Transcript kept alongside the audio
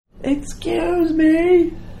Excuse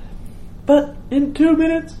me, but in 2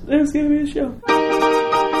 minutes, there's going to be a show.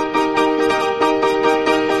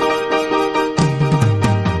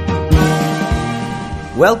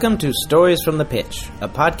 Welcome to Stories from the Pitch, a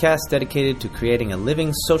podcast dedicated to creating a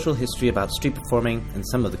living social history about street performing and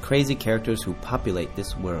some of the crazy characters who populate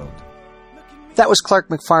this world. That was Clarke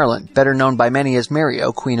McFarlane, better known by many as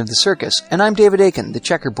Mario, Queen of the Circus, and I'm David Aiken, the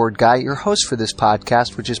checkerboard guy, your host for this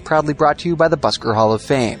podcast, which is proudly brought to you by the Busker Hall of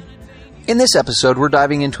Fame. In this episode, we're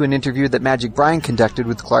diving into an interview that Magic Brian conducted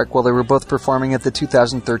with Clarke while they were both performing at the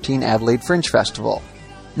 2013 Adelaide Fringe Festival.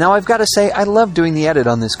 Now, I've got to say, I love doing the edit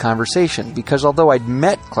on this conversation, because although I'd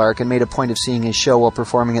met Clarke and made a point of seeing his show while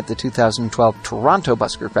performing at the 2012 Toronto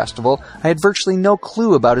Busker Festival, I had virtually no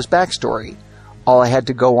clue about his backstory. All I had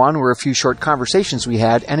to go on were a few short conversations we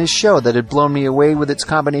had, and his show that had blown me away with its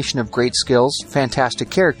combination of great skills,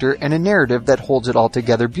 fantastic character, and a narrative that holds it all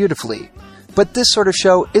together beautifully. But this sort of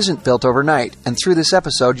show isn't built overnight, and through this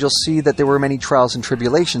episode you'll see that there were many trials and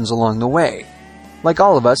tribulations along the way. Like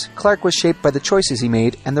all of us, Clarke was shaped by the choices he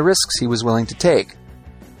made and the risks he was willing to take.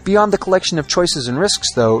 Beyond the collection of choices and risks,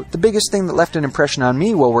 though, the biggest thing that left an impression on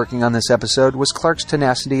me while working on this episode was Clarke's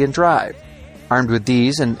tenacity and drive. Armed with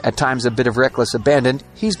these, and at times a bit of reckless abandon,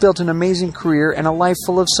 he's built an amazing career and a life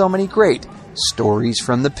full of so many great stories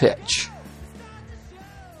from the pitch.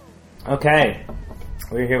 Okay,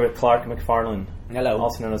 we're here with Clarke McFarlane. Hello.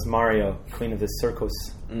 Also known as Mario, Queen of the Circus.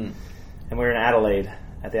 And we're in Adelaide,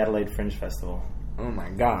 at the Adelaide Fringe Festival. Oh my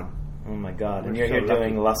god. Oh my god. And We're you're so here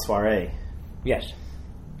doing lucky. La Soirée. Yes.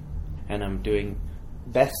 And I'm doing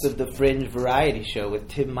Best of the Fringe variety show with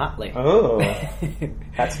Tim Motley. Oh,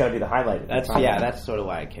 that's got to be the highlight. That's sort of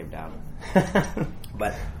why I came down.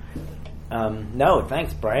 But, no,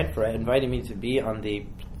 thanks, Brian, for inviting me to be on the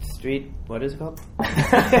street, what is it called?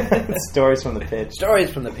 Stories from the Pitch.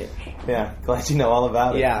 Stories from the Pitch. Yeah, glad you know all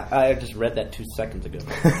about it. Yeah, I just read that 2 seconds ago.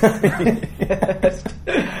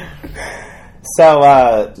 So,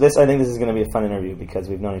 I think this is going to be a fun interview because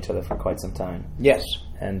we've known each other for quite some time. Yes.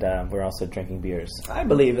 And we're also drinking beers. I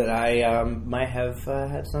believe that I might have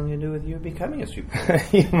had something to do with you becoming a street performer.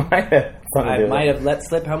 You might have. I might have let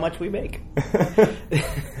slip how much we make.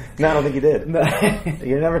 No, I don't think you did.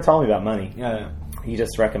 You never told me about money. Yeah. You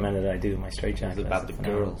just recommended that I do my straight jacket. It's about the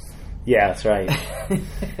girls. Yeah, that's right.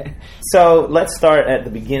 So, let's start at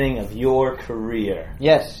the beginning of your career.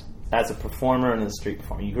 Yes. As a performer and a street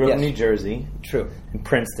performer. You grew up in New Jersey. True. In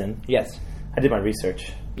Princeton. Yes. I did my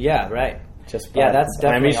research. Yeah, right. That's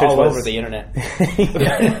definitely all over the internet.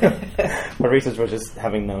 My research was just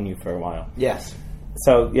having known you for a while. Yes.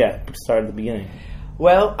 So, yeah, start at the beginning.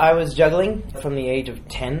 Well, I was juggling from the age of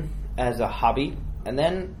 10 as a hobby, and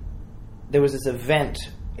then there was this event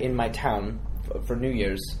in my town for New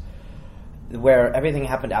Year's where everything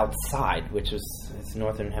happened outside, which is it's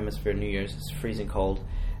Northern Hemisphere New Year's. It's freezing cold,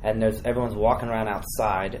 and everyone's walking around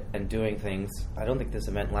outside and doing things. I don't think this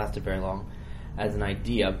event lasted very long as an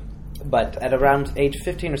idea, but at around age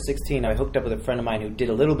 15 or 16, I hooked up with a friend of mine who did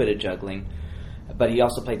a little bit of juggling, but he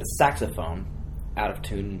also played the saxophone out of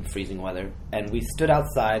tune in freezing weather, and we stood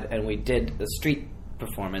outside and we did a street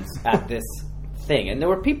performance at this thing, and there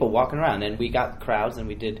were people walking around, and we got crowds, and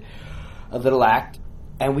we did a little act,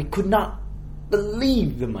 and we could not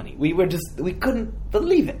believe the money. We couldn't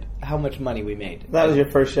believe it, how much money we made. That was your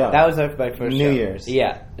first show? That was my first show. New Year's.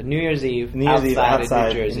 Yeah, New Year's Eve,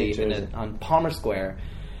 outside in New Jersey. On Palmer Square.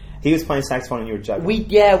 He was playing saxophone and you were juggling.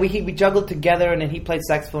 We juggled together, and then he played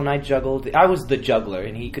saxophone and I juggled. I was the juggler,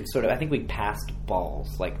 and he could sort of, I think we passed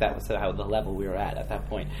balls. Like, that was how the level we were at that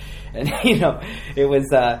point. And, it was,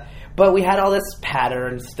 but we had all this patter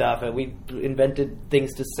and stuff, and we invented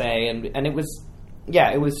things to say, and it was,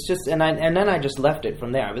 yeah, it was just, and then I just left it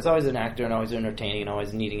from there. I was always an actor and always entertaining and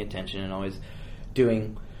always needing attention and always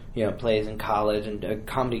doing, plays in college and a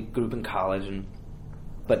comedy group in college,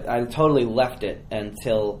 but I totally left it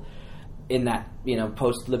until in that,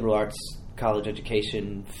 post-liberal arts college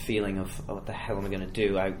education feeling of, what the hell am I going to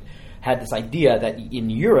do? I had this idea that in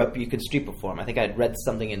Europe you could street perform. I think I'd read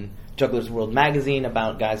something in Juggler's World magazine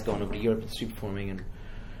about guys going over to Europe and street performing,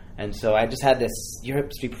 and so I just had this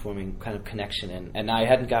Europe street performing kind of connection, and I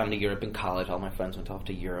hadn't gone to Europe in college. All my friends went off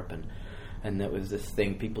to Europe, and that was this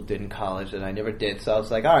thing people did in college that I never did. So I was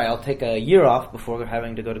like, all right, I'll take a year off before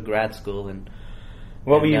having to go to grad school. And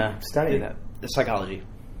what were you studying? Psychology.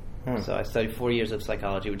 So I studied 4 years of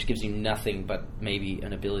psychology, which gives you nothing but maybe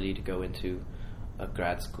an ability to go into a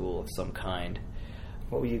grad school of some kind.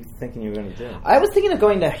 What were you thinking you were going to do? I was thinking of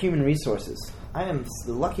going to human resources. I am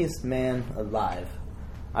the luckiest man alive.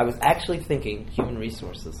 I was actually thinking human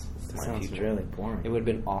resources. That sounds really boring. It would have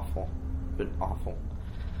been awful.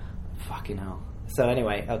 Fucking hell. So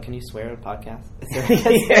anyway, can you swear on a podcast?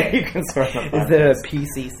 Yeah, you can swear on a podcast. Is there a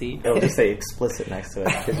PCC? It'll just say explicit next to it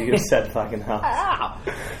because you just said fucking hell.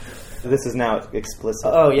 So this is now explicit.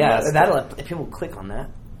 Oh yeah, people click on that.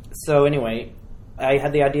 So anyway, I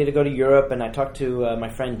had the idea to go to Europe, and I talked to my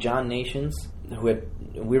friend John Nations,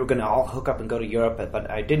 we were going to all hook up and go to Europe,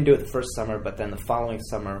 but I didn't do it the first summer. But then the following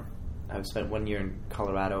summer, I spent 1 year in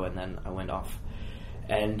Colorado, and then I went off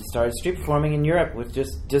and started street performing in Europe with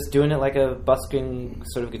just doing it like a busking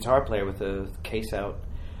sort of guitar player with a case out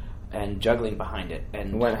and juggling behind it.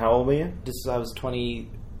 And how old were you? I was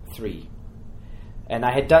 23, and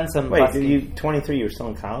I had done some. Wait, busking. you 23? You were still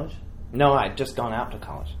in college? No, I'd just gone out to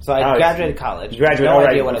college. So I graduated college. Graduated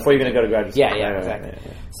already before you're going to go to graduate school. Yeah, exactly.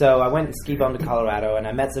 Yeah. So I went ski bum to Colorado, and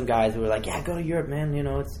I met some guys who were like, "Yeah, go to Europe, man. They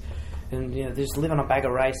just live on a bag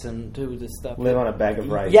of rice and do this stuff." Live on a bag of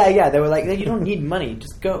rice. Yeah. They were like, "You don't need money,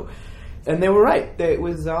 just go." And they were right. It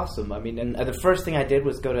was awesome. I mean, and the first thing I did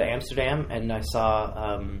was go to Amsterdam, and I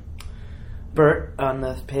saw Bert on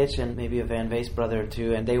the pitch and maybe a Van Vees brother or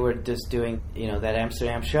two, and they were just doing, that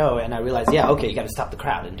Amsterdam show, and I realized, you got to stop the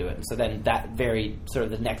crowd and do it. And so then that very sort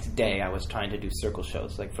of the next day, I was trying to do circle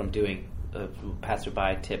shows, like from doing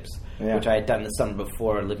passerby tips, which I had done the summer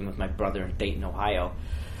before living with my brother in Dayton, Ohio.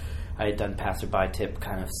 I had done passerby tip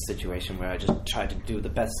kind of situation where I just tried to do the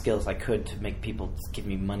best skills I could to make people give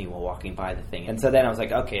me money while walking by the thing. And so then I was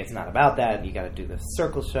like, okay, it's not about that. You got to do the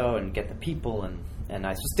circle show and get the people. And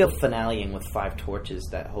I was still finaleing with 5 torches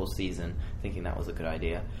that whole season, thinking that was a good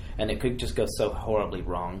idea. And it could just go so horribly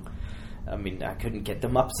wrong. I mean, I couldn't get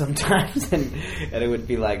them up sometimes, and it would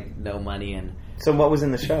be like no money. And so what was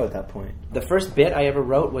in the show at that point? The first bit I ever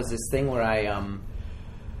wrote was this thing where I...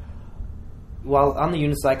 while on the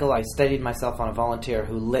unicycle, I steadied myself on a volunteer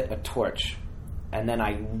who lit a torch, and then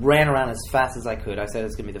I ran around as fast as I could. I said it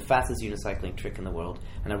was going to be the fastest unicycling trick in the world,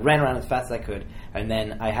 and I ran around as fast as I could, and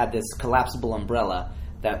then I had this collapsible umbrella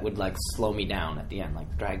that would slow me down at the end,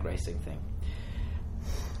 like drag racing thing.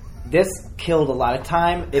 This killed a lot of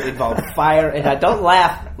time. It involved fire, and I don't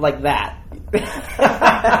laugh like that.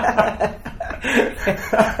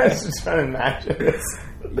 I was just trying to imagine this.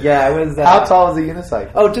 Yeah, it was... How tall was the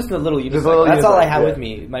unicycle? Oh, just a little unicycle. That's all I had with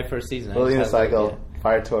me my first season. Little unicycle,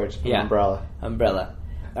 fire torch, umbrella.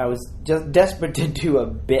 I was just desperate to do a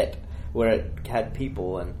bit where it had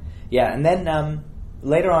people. And then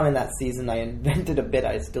later on in that season, I invented a bit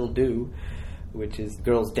I still do, which is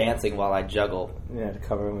girls dancing while I juggle. Yeah, to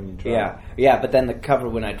cover when you drop. Yeah, but then the cover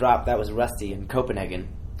when I dropped, that was Rusty in Copenhagen.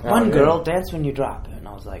 Girl, dance when you drop. And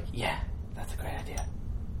I was like, yeah, that's a great idea.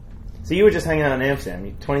 So you were just hanging out in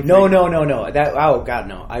Amsterdam, 23? No. Oh God,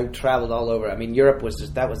 no! I traveled all over. I mean, Europe was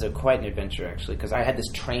quite an adventure actually, because I had this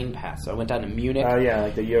train pass. So I went down to Munich. Oh yeah,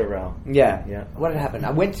 like the Euro. Yeah. What had happened?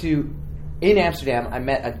 I went in Amsterdam. I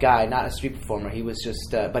met a guy, not a street performer. He was just,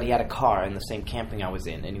 but he had a car in the same camping I was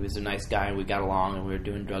in, and he was a nice guy, and we got along, and we were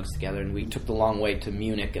doing drugs together, and we took the long way to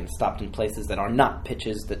Munich and stopped in places that are not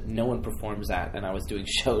pitches that no one performs at, and I was doing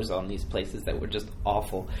shows on these places that were just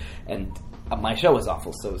awful, and my show was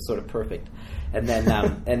awful, so it was sort of perfect. And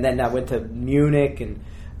then I went to Munich and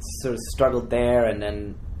sort of struggled there, and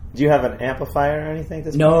then... Do you have an amplifier or anything at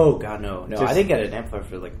this point? God, no. I didn't get an amplifier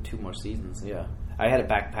for 2 more seasons, yeah. I had a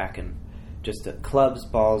backpack and just clubs,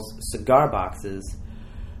 balls, cigar boxes,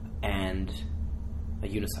 and a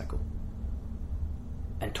unicycle.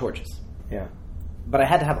 And torches. Yeah. But I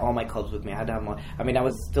had to have all my clubs with me. I had to have I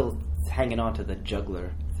was still hanging on to the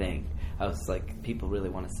juggler thing. I was like, people really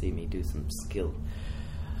want to see me do some skill.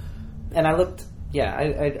 And I looked,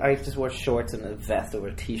 I just wore shorts and a vest over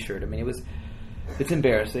a t-shirt. I mean, it's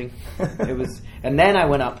embarrassing. And then I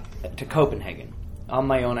went up to Copenhagen. On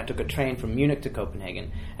my own, I took a train from Munich to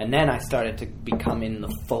Copenhagen, and then I started to become in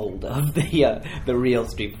the fold of the real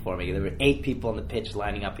street performing. There were 8 people on the pitch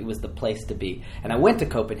lining up. It was the place to be. And I went to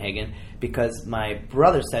Copenhagen because my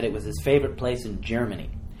brother said it was his favorite place in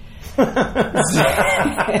Germany. So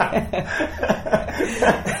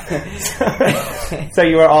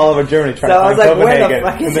you were all over Germany trying to find Copenhagen. Where the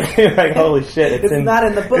fuck is it? Holy shit! It's not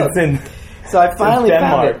in the book. So I finally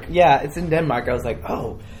found it. Yeah, it's in Denmark. I was like,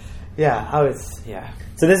 oh, yeah.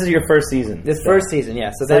 So this is your first season. First season,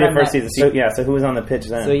 yeah. So then your first season. So who was on the pitch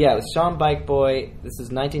then? So it was Sean Bikeboy. This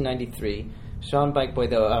is 1993. Sean Bikeboy,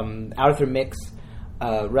 though. Arthur Mix,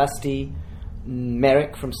 Rusty,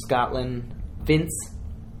 Merrick from Scotland, Vince.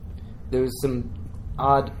 There was some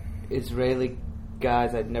odd Israeli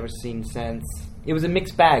guys I'd never seen since. It was a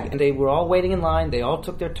mixed bag, and they were all waiting in line. They all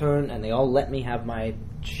took their turn, and they all let me have my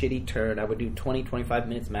shitty turn. I would do 20, 25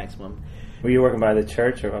 minutes maximum. Were you working by the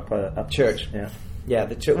church or up? Church. Yeah. Yeah,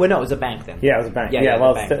 the church. Well, no, it was a bank then. Yeah, it was a bank. Yeah,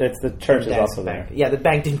 well, it's the church is also there. Yeah, the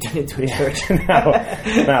bank didn't turn into a church. no,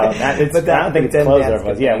 I don't think it's closed.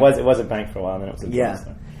 Or yeah, it was a bank for a while, and then it was a church. Yeah.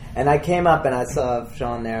 And I came up and I saw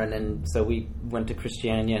Sean there, and then so we went to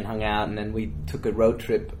Christiania and hung out, and then we took a road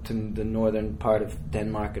trip to the northern part of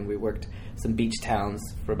Denmark, and we worked some beach towns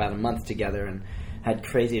for about a month together and had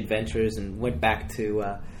crazy adventures, and went back to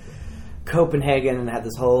Copenhagen and had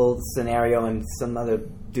this whole scenario in some other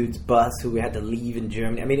dude's bus who we had to leave in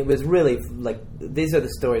Germany. I mean, it was really like, these are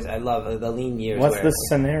the stories I love, the lean years. What's the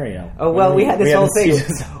scenario? Oh, well, we had this whole thing.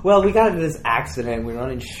 Well, we got into this accident, we were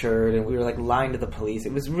uninsured, and we were like lying to the police.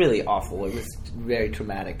 It was really awful. It was very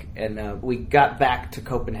traumatic. And we got back to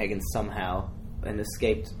Copenhagen somehow and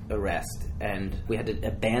escaped arrest. And we had to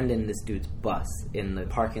abandon this dude's bus in the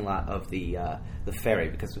parking lot of the ferry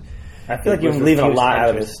because... I feel like you're leaving a lot out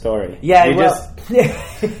of this story. Yeah,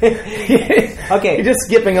 okay. You're just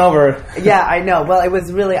skipping over. Yeah, I know. Well, it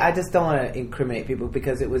was really, I just don't want to incriminate people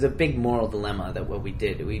because it was a big moral dilemma that what we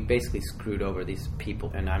did. We basically screwed over these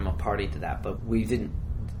people, and I'm a party to that, but we didn't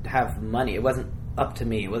have money. It wasn't up to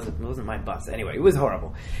me. It wasn't my bus. Anyway, it was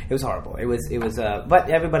horrible. It was horrible. It was but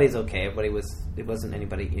everybody's okay. It wasn't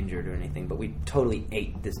anybody injured or anything, but we totally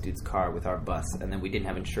ate this dude's car with our bus, and then we didn't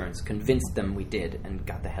have insurance. Convinced them we did, and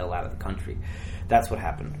got the hell out of the country. That's what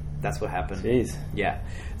happened. Jeez. Yeah.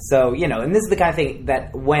 So, and this is the kind of thing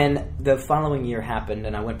that when the following year happened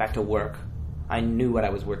and I went back to work, I knew what I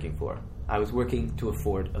was working for. I was working to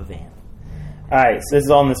afford a van. All right, so this is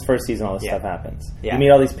all in this first season, all this stuff happens. Yeah. You meet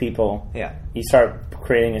all these people. Yeah. You start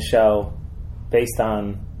creating a show based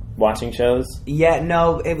on watching shows. Yeah,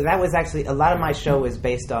 no, that was actually, a lot of my show was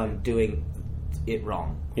based on doing it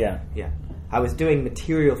wrong. Yeah. Yeah. I was doing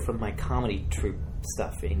material from my comedy troupe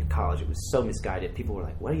stuff in college. It was so misguided. People were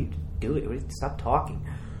like, what are you doing? Stop talking.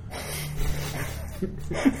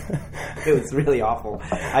 It was really awful.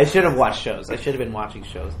 I should have watched shows. I should have been watching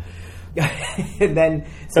shows. And then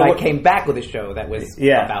I came back with a show that was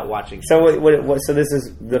about watching. So so this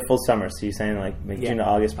is the full summer. So you're saying like June to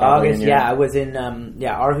August, probably. August, I was in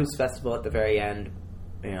Aarhus Festival at the very end.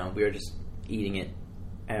 We were just eating it.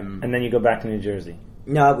 And then you go back to New Jersey.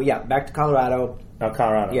 No, back to Colorado. Oh,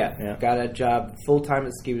 Colorado. Yeah, got a job full time at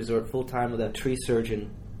the ski resort, full time with a tree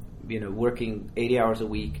surgeon. Working 80 hours a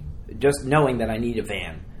week, just knowing that I need a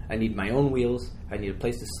van. I need my own wheels. I need a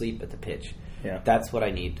place to sleep at the pitch. Yeah, that's what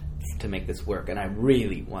I need to make this work, and I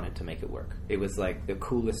really wanted to make it work. It was like the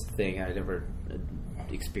coolest thing I'd ever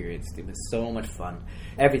experienced. It was so much fun.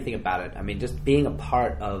 Everything about it. I mean, just being a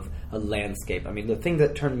part of a landscape. I mean, the thing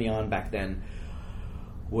that turned me on back then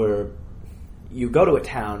were you go to a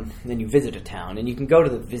town, and then you visit a town, and you can go to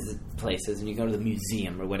the visit places, and you go to the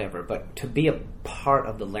museum or whatever, but to be a part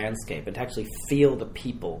of the landscape and to actually feel the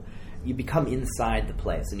people, you become inside the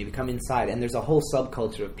place, and you become inside, and there's a whole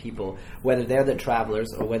subculture of people, whether they're the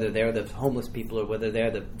travelers, or whether they're the homeless people, or whether they're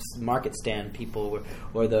the market stand people,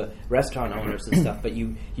 or the restaurant owners and stuff, but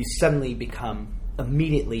you suddenly become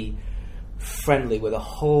immediately friendly with a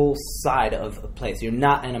whole side of a place. You're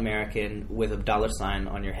not an American with a dollar sign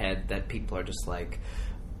on your head that people are just like,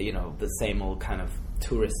 the same old kind of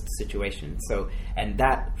tourist situation. So, and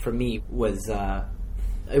that for me was...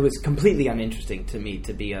 it was completely uninteresting to me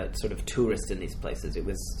to be a sort of tourist in these places. It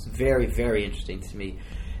was very, very interesting to me.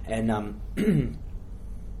 And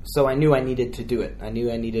so I knew I needed to do it. I knew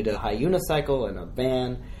I needed a high unicycle and a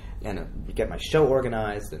van and get my show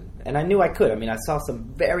organized. And I knew I could. I mean, I saw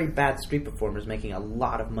some very bad street performers making a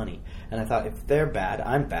lot of money. And I thought, if they're bad,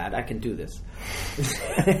 I'm bad. I can do this.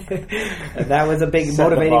 And that was a big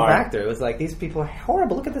motivating factor. It was like, these people are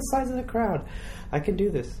horrible. Look at the size of the crowd. I can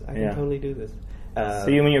do this. I can totally do this. So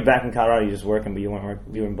when you were back in Colorado, you were just working, but you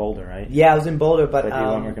were in Boulder, right? Yeah, I was in Boulder, but you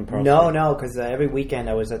weren't working Pearl Street? No, because every weekend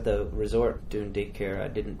I was at the resort doing daycare. I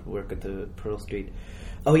didn't work at the Pearl Street.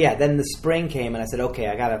 Oh yeah, then the spring came, and I said, okay,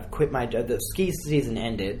 I gotta quit my job. The ski season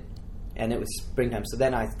ended, and it was springtime. So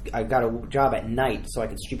then I got a job at night, so I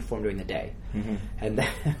could street perform during the day. Mm-hmm. And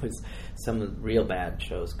that was some real bad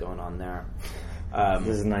shows going on there.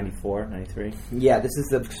 This is 94, 93? Yeah, this is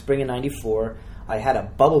the spring of 94. I had a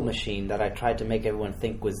bubble machine that I tried to make everyone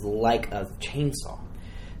think was like a chainsaw.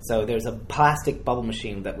 So there's a plastic bubble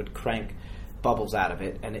machine that would crank bubbles out of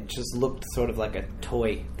it, and it just looked sort of like a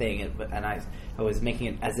toy thing, and I was making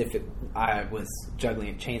it as if I was juggling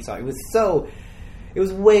a chainsaw. It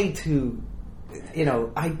was way too,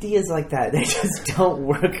 ideas like that, they just don't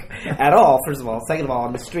work at all, first of all. Second of all,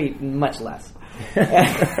 on the street, much less.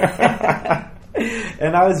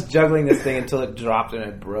 And I was juggling this thing until it dropped and I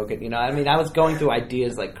broke it. I was going through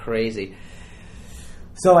ideas like crazy.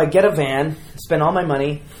 So I get a van, spend all my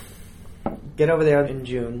money, get over there in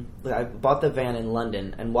June. I bought the van in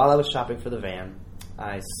London, and while I was shopping for the van,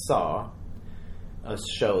 I saw a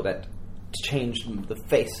show that changed the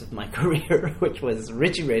face of my career, which was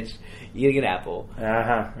Richie Rich eating an apple.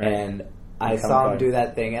 Right. And I saw him do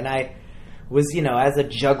that thing, and I was, as a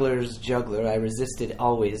juggler's juggler, I resisted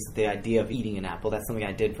always the idea of eating an apple. That's something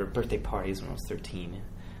I did for birthday parties when I was 13.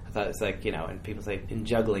 I thought it's like, and people say in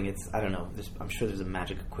juggling, it's, I don't know, I'm sure there's a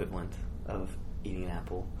magic equivalent of eating an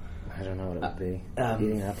apple. I don't know what it would be.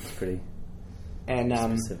 Eating an apple is pretty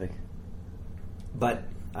specific. But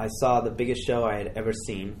I saw the biggest show I had ever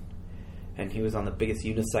seen, and he was on the biggest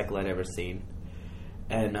unicycle I'd ever seen.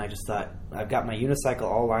 And I just thought, I've got my unicycle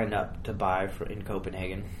all lined up to buy in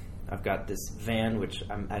Copenhagen. I've got this van, which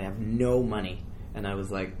I have no money. And I was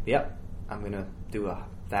like, yep, I'm going to do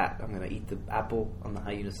that. I'm going to eat the apple on the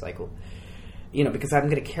high unicycle. Because I'm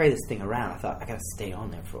going to carry this thing around. I thought, I got to stay on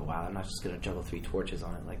there for a while. I'm not just going to juggle 3 torches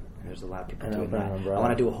on it. Like, there's a lot of people doing that. I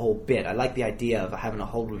want to do a whole bit. I like the idea of having a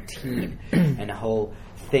whole routine and a whole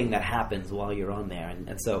thing that happens while you're on there.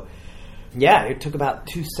 And so, yeah, it took about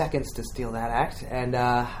 2 seconds to steal that act. And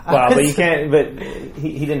but you can't. But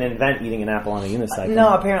he didn't invent eating an apple on a unicycle.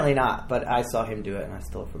 No, apparently not. But I saw him do it, and I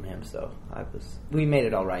stole it from him. So we made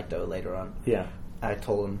it all right though. Later on, yeah, I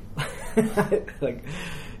told him like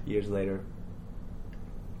years later.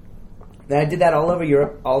 Then I did that all over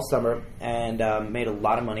Europe all summer, and made a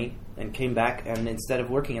lot of money. And came back, and instead of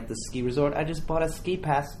working at the ski resort, I just bought a ski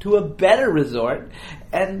pass to a better resort,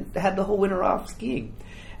 and had the whole winter off skiing.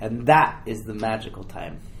 And that is the magical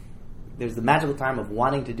time. There's the magical time of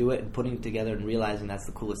wanting to do it and putting it together and realizing that's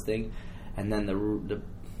the coolest thing. And then the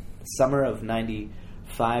summer of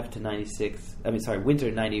 95 to 96, winter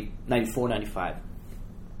 94, 95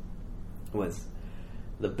 was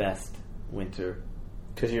the best winter.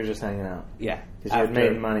 Because you were just hanging out. Yeah. Because you had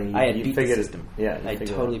made money. I had beat the system. Yeah. I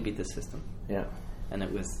totally beat the system. Yeah. And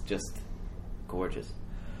it was just gorgeous.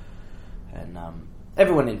 And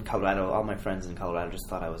everyone in Colorado, all my friends in Colorado just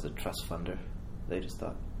thought I was a trust funder. They just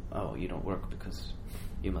thought, oh, you don't work because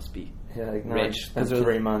you must be rich. Spent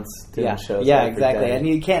 3 months doing shows. Yeah, exactly. Day. And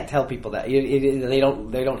you can't tell people that. They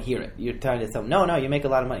don't hear it. You're trying to tell them, no, you make a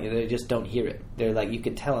lot of money. They just don't hear it. They're like, you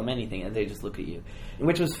could tell them anything, and they just look at you.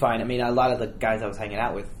 Which was fine. I mean, a lot of the guys I was hanging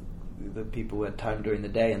out with, the people who had time during the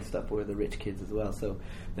day and stuff, were the rich kids as well. So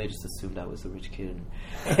they just assumed I was a rich kid.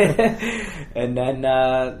 And then,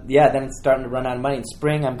 then it's starting to run out of money. In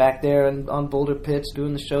spring, I'm back there on Boulder Pitch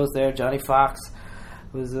doing the shows there. Johnny Fox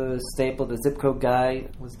was a staple. The Zip Code guy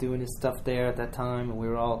was doing his stuff there at that time, and we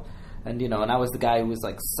were all... And, and I was the guy who was,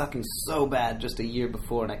 like, sucking so bad just a year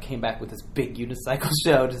before, and I came back with this big unicycle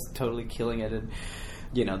show, just totally killing it, and,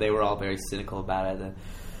 they were all very cynical about it.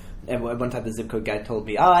 And one time the Zip Code guy told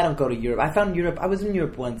me, I don't go to Europe. I was in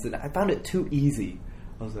Europe once, and I found it too easy.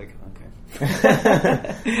 I was like,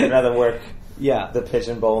 okay. Rather work the pitch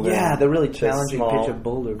and Boulder. Yeah, the really challenging pitch and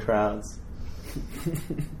Boulder crowds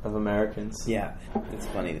of Americans. Yeah, it's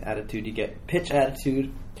funny. The attitude you get. Pitch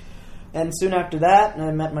attitude. And soon after that,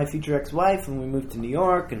 I met my future ex-wife, and we moved to New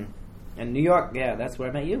York. And New York, that's where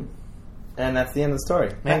I met you. And that's the end of the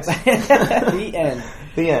story. Thanks. The end.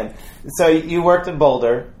 The end. So you worked at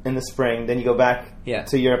Boulder in the spring, then you go back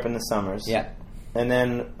to Europe in the summers. Yeah. And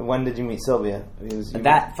then when did you meet Sylvia?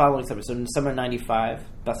 That following summer. So in summer 95,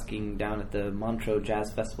 busking down at the Montreux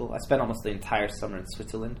Jazz Festival. I spent almost the entire summer in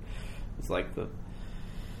Switzerland. It's like the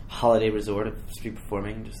holiday resort of street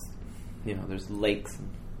performing. Just, there's lakes, and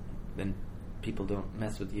then people don't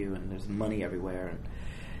mess with you, and there's money everywhere.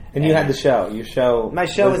 And you had the show. My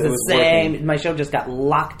show was the same. Working. My show just got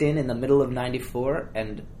locked in the middle of 94,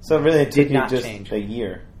 and so it really did not just change. A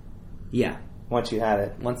year. Yeah. Once you had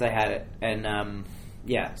it. Once I had it, and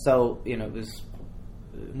so it was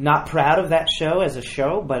not proud of that show as a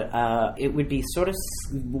show, but it would be sort of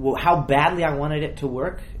how badly I wanted it to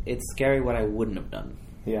work. It's scary what I wouldn't have done.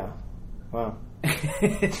 Yeah. Wow.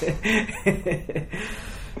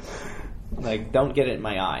 Like, don't get it in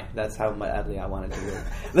my eye. That's how badly I wanted to work.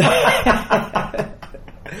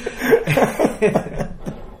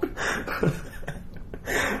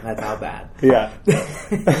 That's how bad. Yeah.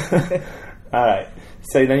 All right.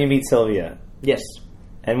 So then you meet Sylvia. Yes.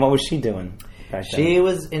 And what was she doing back then? She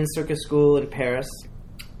was in circus school in Paris.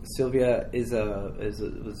 Sylvia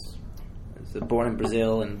was born in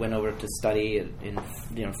Brazil and went over to study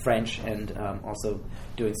in French and also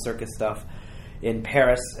doing circus stuff in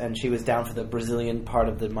Paris, and she was down for the Brazilian part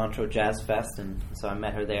of the Montreux Jazz Fest, and so I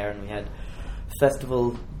met her there, and we had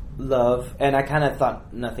festival love, and I kind of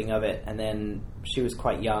thought nothing of it, and then she was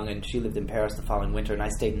quite young, and she lived in Paris the following winter, and I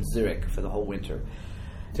stayed in Zurich for the whole winter.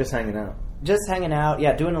 Just hanging out? Just hanging out,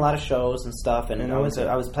 doing a lot of shows and stuff. And And I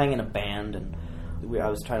was playing in a band, and I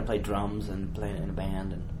was trying to play drums and playing in a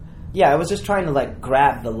band. And I was just trying to like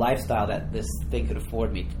grab the lifestyle that this thing could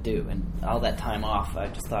afford me to do. And all that time off, I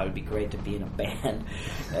just thought it would be great to be in a band.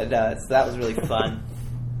 And so that was really fun.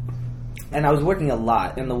 And I was working a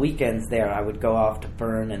lot. In the weekends there, I would go off to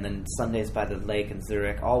Bern, and then Sundays by the lake in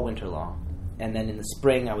Zurich, all winter long. And then in the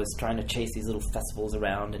spring, I was trying to chase these little festivals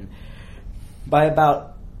around. And by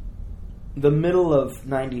about the middle of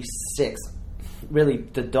 96, really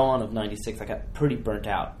the dawn of 96, I got pretty burnt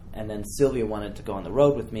out. And then Sylvia wanted to go on the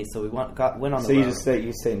road with me, so we went on the road. So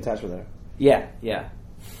you stayed in touch with her? Yeah.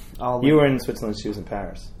 You were in Switzerland, she was in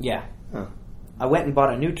Paris? Yeah. Oh. I went and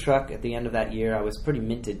bought a new truck at the end of that year. I was pretty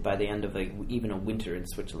minted by the end of even a winter in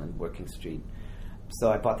Switzerland, working street. So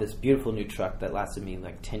I bought this beautiful new truck that lasted me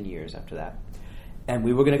like 10 years after that. And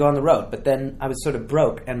we were going to go on the road, but then I was sort of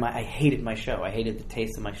broke, and I hated my show. I hated the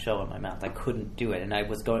taste of my show in my mouth. I couldn't do it, and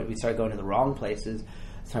we started going to the wrong places,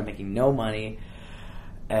 started making no money,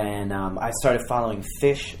 and I started following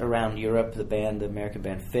Fish around Europe, the American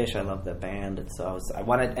band Fish. I loved that band, and so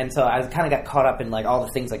I kind of got caught up in like all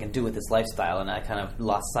the things I can do with this lifestyle, and I kind of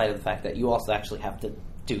lost sight of the fact that you also actually have to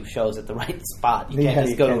do shows at the right spot. You can't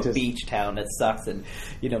just go to a beach town that sucks and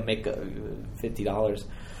make $50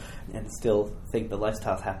 and still think the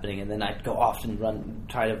lifestyle's happening. And then I'd go off and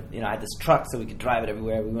I had this truck so we could drive it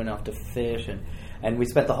everywhere. We went off to Fish, and we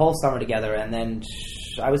spent the whole summer together, and then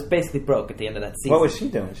I was basically broke at the end of that season. What was she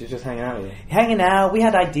doing? She was just hanging out with you? Hanging out. We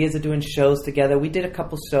had ideas of doing shows together. We did a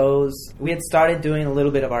couple shows. We had started doing a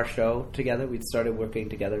little bit of our show together. We'd started working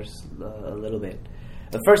together a little bit.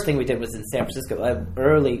 The first thing we did was in San Francisco.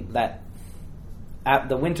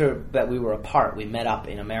 The winter that we were apart, we met up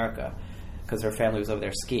in America because her family was over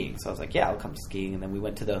there skiing. So I was like, I'll come skiing. And then we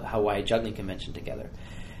went to the Hawaii Juggling Convention together.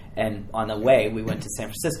 And on the way, we went to San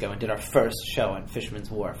Francisco and did our first show on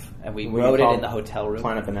Fisherman's Wharf. And we wrote it in the hotel room.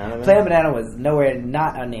 Planet Banana? Planet Banana was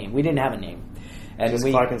not a name. We didn't have a name. And just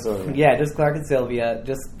Clarke and Sylvia. Yeah, just Clarke and Sylvia.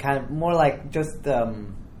 Just kind of more like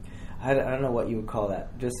I don't know what you would call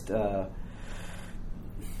that. Just,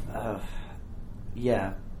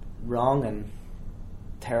 wrong and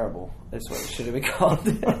terrible is what it should have been called.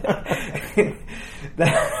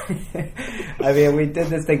 I mean, we did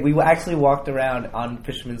this thing. We actually walked around on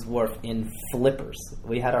Fisherman's Wharf in flippers.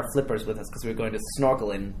 We had our flippers with us because we were going to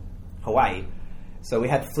snorkel in Hawaii. So we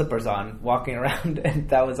had flippers on, walking around, and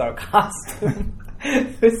that was our costume.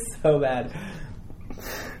 It was so bad.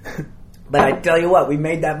 But I tell you what, we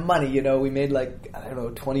made that money, we made like, I don't know,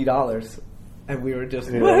 $20. And we were just,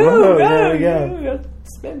 woohoo, there we go.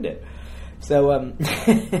 Spend it. So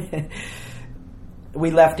we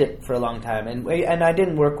left it for a long time, and I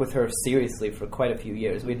didn't work with her seriously for quite a few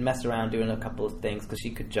years. We'd mess around doing a couple of things because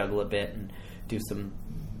she could juggle a bit and do some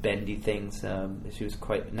bendy things. She was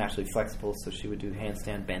quite naturally flexible, so she would do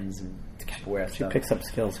handstand bends and capoeira stuff. She picks up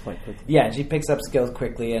skills quite quickly. Yeah, she picks up skills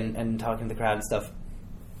quickly and talking to the crowd and stuff.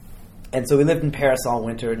 And so we lived in Paris all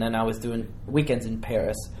winter, and then I was doing weekends in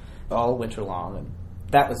Paris all winter long, and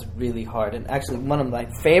that was really hard. And actually, one of my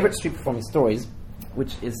favorite street performing stories,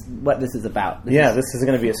 which is what this is about. This is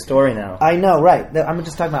going to be a story now. I know, right? I'm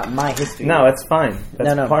just talking about my history. No, it's fine.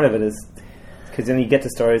 That's no. Part of it is because then you get to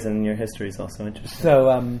stories, and your history is also interesting. So,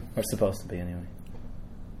 or supposed to be anyway.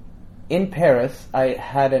 In Paris, I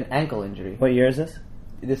had an ankle injury. What year is this?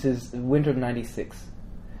 This is winter of '96.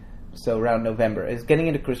 So around November. It's getting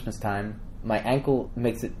into Christmas time. My ankle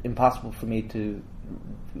makes it impossible for me to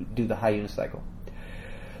do the high unicycle.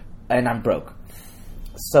 And I'm broke.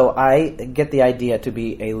 So I get the idea to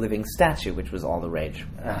be a living statue, which was all the rage.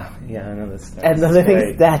 Yeah, I know this. And the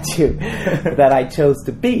living statue that I chose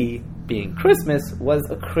to be, being Christmas, was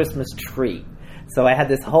a Christmas tree. So I had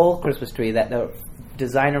this whole Christmas tree that the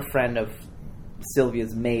designer friend of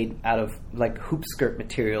Sylvia's made out of like hoop skirt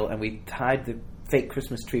material, and we tied the fake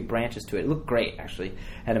Christmas tree branches to it. It looked great, actually.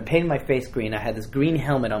 And I painted my face green. I had this green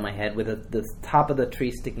helmet on my head with the top of the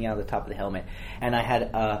tree sticking out of the top of the helmet. And I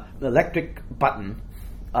had an electric button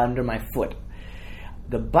under my foot.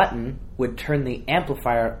 The button would turn the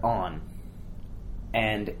amplifier on.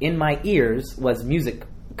 And in my ears was music,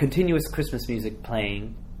 continuous Christmas music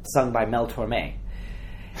playing, sung by Mel Torme.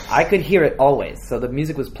 I could hear it always, so the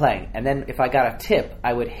music was playing. And then if I got a tip,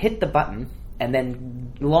 I would hit the button and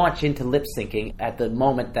then launch into lip syncing at the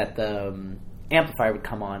moment that the amplifier would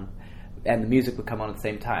come on and the music would come on at the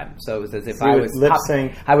same time. So it was as if I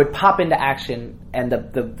would pop into action, and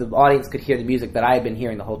the audience could hear the music that I had been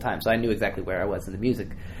hearing the whole time. So I knew exactly where I was in the music.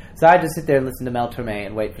 So I'd just sit there and listen to Mel Torme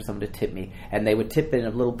and wait for someone to tip me. And they would tip in a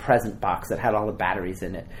little present box that had all the batteries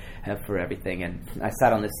in it for everything. And I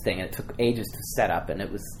sat on this thing, and it took ages to set up, and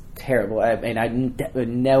it was terrible. I mean, I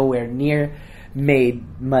nowhere near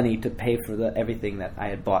made money to pay for everything that I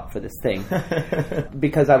had bought for this thing.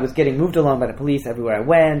 Because I was getting moved along by the police everywhere I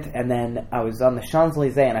went, and then I was on the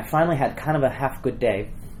Champs-Elysees, and I finally had kind of a half-good day.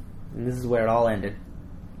 And this is where it all ended.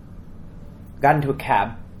 Got into a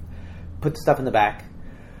cab, put stuff in the back.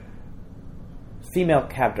 Female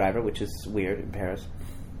cab driver, which is weird in Paris.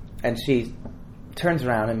 And she turns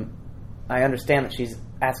around, and I understand that she's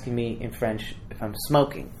asking me in French if I'm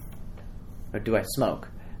smoking, or do I smoke?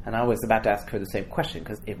 And I was about to ask her the same question,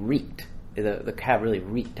 because it reeked. The cab really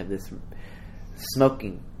reeked of this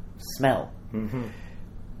smoking smell. Mm-hmm.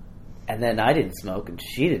 And then I didn't smoke, and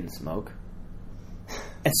she didn't smoke.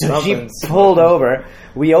 And so she pulled over.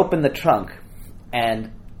 We opened the trunk,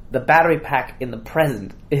 and the battery pack in the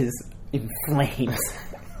present is in flames.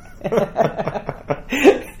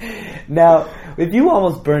 Now, if you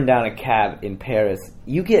almost burn down a cab in Paris,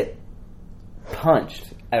 you get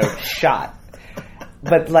punched or shot.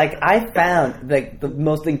 But, like, I found, like, the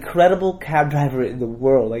most incredible cab driver in the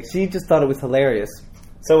world. Like, she just thought it was hilarious.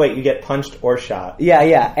 So, wait, you get punched or shot?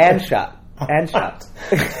 Yeah, and shot. And shot.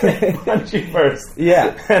 They punch you first.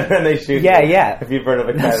 Yeah. And then they shoot you. Yeah. If you burn up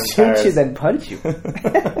a cab in shoot Paris. You, then punch you.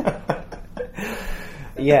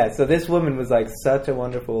 Yeah, so this woman was, like, such a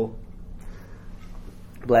wonderful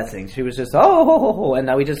blessing. She was just, and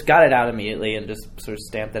now we just got it out immediately and just sort of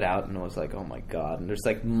stamped it out, and it was like, oh my God, and there's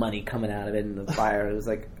like money coming out of it in the fire. It was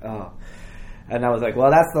like, oh. And I was like,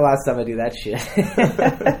 well, that's the last time I do that shit.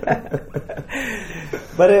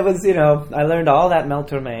 But it was, I learned all that Mel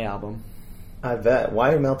Torme album. I bet.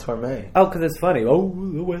 Why Mel Torme? Oh, because it's funny. Oh,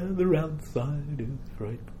 the weather outside is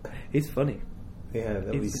right. He's funny. Yeah,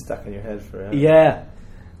 that'll be stuck in your head forever. Yeah.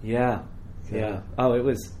 Oh, it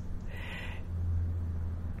was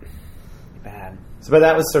bad. So, but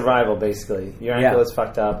that was survival, basically. Your ankle was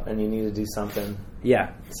fucked up, and you need to do something.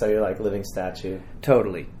 Yeah. So you're like living statue.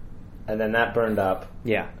 Totally. And then that burned up.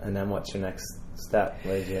 Yeah. And then what's your next step?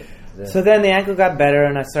 What did you get to do? So then the ankle got better,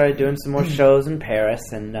 and I started doing some more shows in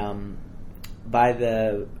Paris, and by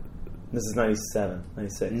the... This is 97,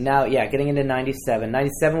 96. Now, getting into 97.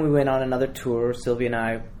 97, we went on another tour, Sylvia and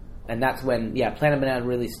I, and that's when, Planet Banana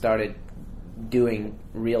really started doing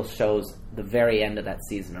real shows the very end of that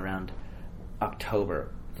season, around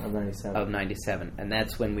October of 97. And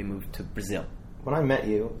that's when we moved to Brazil. When I met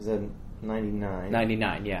you, it was in 99.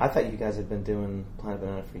 99, yeah. I thought you guys had been doing Planet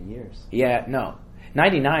Banana for years. Yeah, no.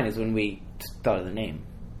 99 is when we thought of the name.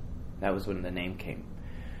 That was when the name came.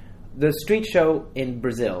 The street show in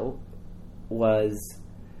Brazil was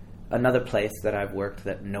another place that I've worked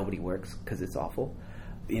that nobody works because it's awful.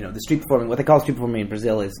 The street performing, what they call street performing in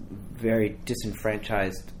Brazil, is very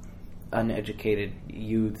disenfranchised, uneducated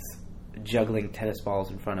youths juggling tennis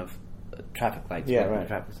balls in front of traffic lights. Yeah, right.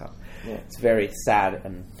 Traffic stop. Yeah. It's very sad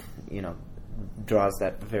and, draws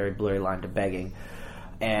that very blurry line to begging.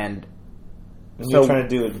 And you're trying to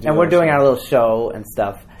do it. And we're doing our little show and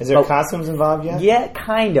stuff. Is there costumes involved yet? Yeah,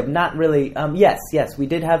 kind of. Not really. Yes. We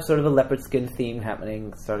did have sort of a leopard skin theme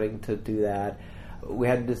happening, starting to do that. We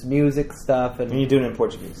had this music stuff. And you're doing it in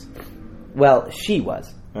Portuguese? Well, she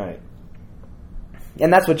was. All right.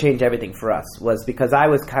 And that's what changed everything for us, was because I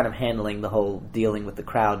was kind of handling the whole dealing with the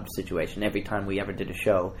crowd situation every time we ever did a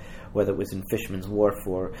show, whether it was in Fisherman's Wharf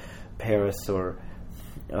or Paris or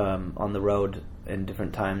on the road in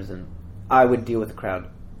different times, and I would deal with the crowd.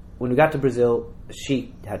 When we got to Brazil,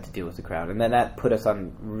 she had to deal with the crowd, and then that put us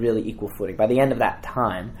on really equal footing. By the end of that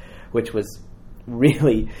time, which was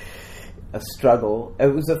really a struggle, it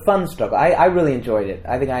was a fun struggle. I really enjoyed it.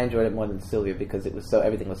 I think I enjoyed it more than Sylvia because it was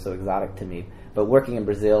everything was so exotic to me. But working in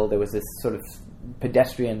Brazil, there was this sort of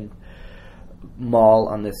pedestrian mall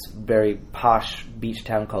on this very posh beach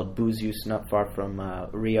town called Búzios, not far from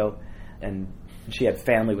Rio, and she had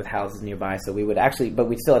family with houses nearby, so we would but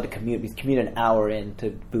we still had to commute. We'd commute an hour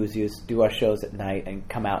into Búzios, do our shows at night, and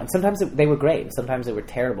come out. And sometimes they were great, and sometimes they were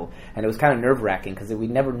terrible, and it was kind of nerve-wracking because we'd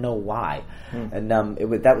never know why. And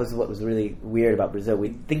that was what was really weird about Brazil.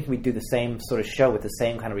 We'd think we'd do the same sort of show with the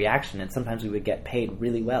same kind of reaction, and sometimes we would get paid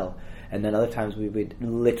really well, and then other times we would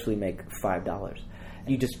literally make $5.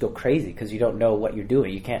 You just go crazy because you don't know what you're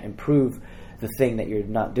doing. You can't improve the thing that you're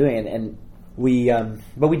not doing, and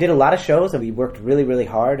but we did a lot of shows and we worked really, really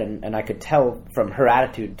hard, and I could tell from her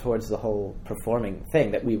attitude towards the whole performing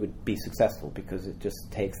thing that we would be successful because it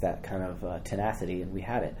just takes that kind of tenacity, and we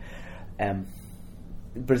had it.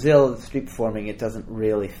 Brazil, street performing, it doesn't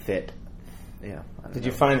really fit. Yeah.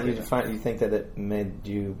 You think that it made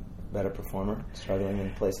you better performer struggling in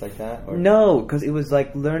a place like that? Or? No, because it was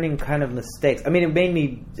like learning kind of mistakes. I mean, it made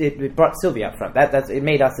me. It brought Sylvia up front. It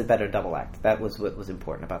made us a better double act. That was what was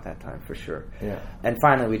important about that time for sure. Yeah. And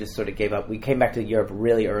finally, we just sort of gave up. We came back to Europe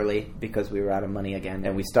really early because we were out of money again,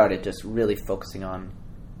 and we started just really focusing on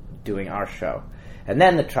doing our show. And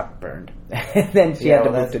then the truck burned. And then she had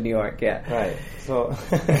to move to New York, Right. So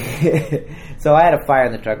so I had a fire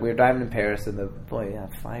in the truck. We were driving in Paris, and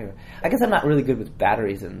fire. I guess I'm not really good with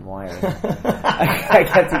batteries and wires. I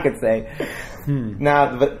guess you could say.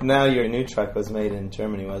 Now your new truck was made in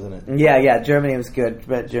Germany, wasn't it? Yeah, Germany was good.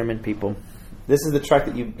 But German people. This is the truck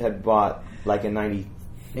that you had bought, like in 90...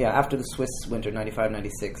 Yeah, after the Swiss winter, 95,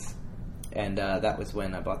 96. And that was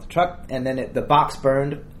when I bought the truck. And then the box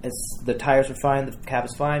burned. The tires were fine. The cab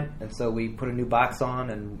was fine. And so we put a new box on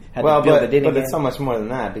and had to build it in again. But it's so much more than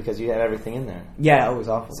that because you had everything in there. Yeah, it was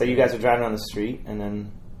awful. So you guys were driving on the street and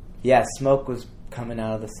then... Yeah, smoke was coming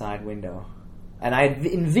out of the side window. And I had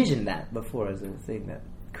envisioned that before as a thing that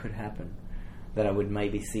could happen. That I would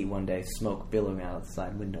maybe see one day smoke billowing out of the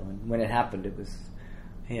side window. And when it happened, it was...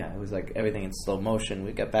 Yeah, it was like everything in slow motion.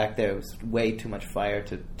 We got back there. It was way too much fire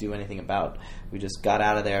to do anything about. We just got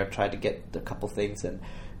out of there, tried to get a couple things, and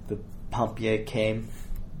the pompier came.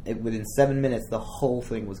 Within 7 minutes, the whole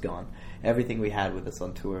thing was gone. Everything we had with us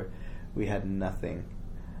on tour, we had nothing.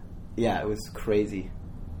 Yeah, it was crazy.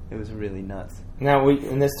 It was really nuts. Now,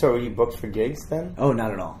 in this tour, were you booked for gigs then? Oh,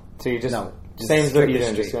 not at all. So you just... No. Same as what you're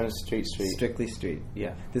doing, just going to street. Strictly street,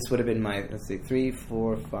 yeah. This would have been my, 3,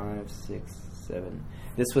 4, 5, 6, 7...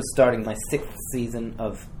 This was starting my 6th season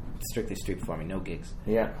of strictly street performing, no gigs.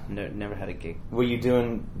 Yeah. Never had a gig. Were you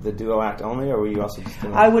doing the duo act only, or were you also just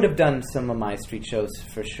doing... I would have done some of my street shows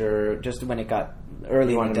for sure, just when it got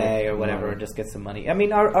early in the day or whatever, just get some money. I mean,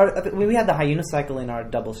 we had the high unicycle in our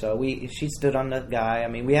double show. She stood on the guy. I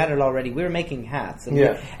mean, we had it already. We were making hats. And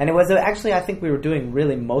and it was actually, I think we were doing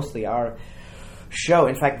really mostly our... show.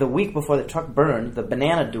 In fact, the week before the truck burned, the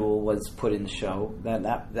banana duel was put in the show.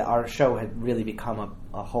 Our show had really become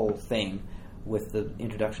a whole thing with the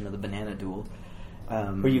introduction of the banana duel.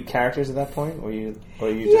 Were you characters at that point? Or you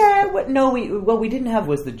yeah, what we didn't have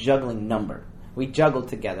was the juggling number. We juggled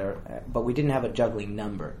together, but we didn't have a juggling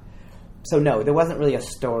number. So no, there wasn't really a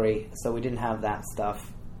story, so we didn't have that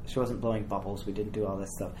stuff. She wasn't blowing bubbles. We didn't do all this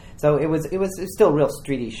stuff. So it was still a real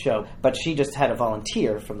streety show. But she just had a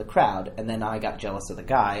volunteer from the crowd, and then I got jealous of the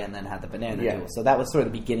guy, and then had the banana duel. So that was sort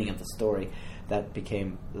of the beginning of the story. That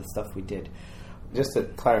became the stuff we did. Just to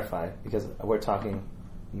clarify, because we're talking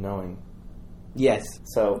knowing. Yes.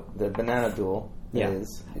 So the banana duel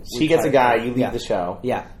is she gets a guy, you leave the show.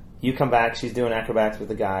 Yeah. You come back, she's doing acrobatics with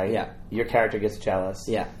the guy. Yeah. Your character gets jealous.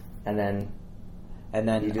 Yeah. And then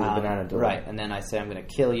you do the banana duel. Right, and then I say, I'm going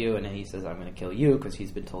to kill you, and then he says, I'm going to kill you, because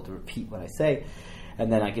he's been told to repeat what I say.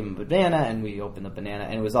 And then I give him a banana, and we open the banana,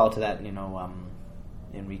 and it was all to that,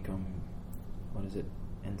 Enrico, what is it?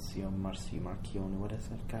 Encio Marcione, what is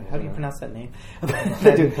that guy? How do you pronounce that name?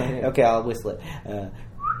 Okay, I'll whistle it.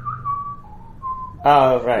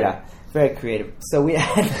 Oh, right. Yeah, very creative. So we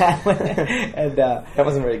had that one, and that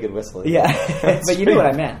wasn't very good whistling. Yeah, but you knew what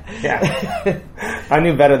I meant. Yeah. I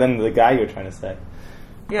knew better than the guy you were trying to say.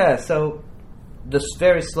 Yeah, so this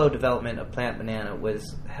very slow development of Plant Banana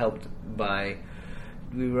was helped by...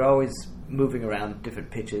 We were always moving around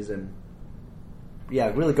different pitches and,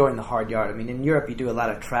 really going the hard yard. I mean, in Europe you do a lot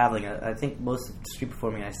of traveling. I think most of the street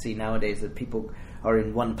performing I see nowadays that people are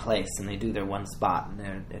in one place and they do their one spot,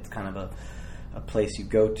 and it's kind of a place you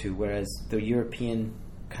go to, whereas the European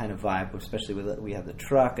kind of vibe, especially with we have the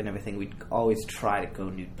truck and everything, we always try to go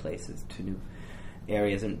new places, to new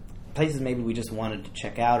areas, and places maybe we just wanted to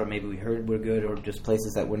check out, or maybe we heard were good, or just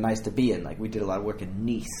places that were nice to be in. Like we did a lot of work in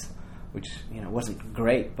Nice, which wasn't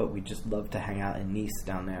great, but we just loved to hang out in Nice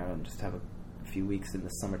down there and just have a few weeks in the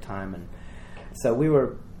summertime. And so we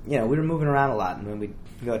were moving around a lot, and then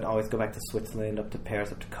we'd always go back to Switzerland, up to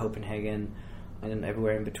Paris, up to Copenhagen, and then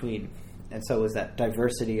everywhere in between. And so it was that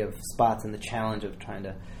diversity of spots and the challenge of trying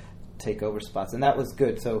to take over spots, and that was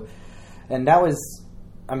good. So, and that was,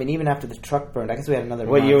 even after the truck burned, I guess we had another.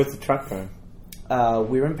 What year was the truck burn?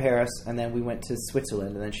 We were in Paris, and then we went to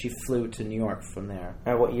Switzerland, and then she flew to New York from there.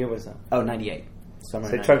 What year was that? Oh, 98. Summer.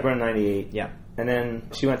 So the truck burned 98. Yeah. And then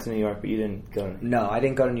she went to New York, but you didn't go. No, I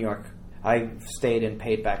didn't go to New York. I stayed and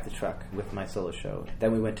paid back the truck with my solo show.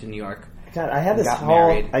 Then we went to New York. God, I had this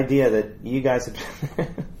whole idea that you guys had...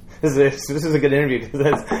 This is a good interview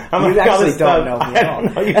because you actually don't know me at all.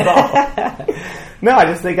 Know you at all. No, I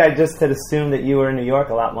just think I just had assumed that you were in New York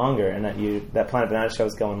a lot longer, and that Planet Banana show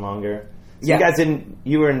was going longer. So you guys didn't.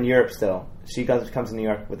 You were in Europe still. she comes to New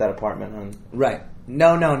York with that apartment on... Right.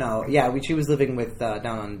 No. Yeah, she was living with down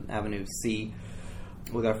on Avenue C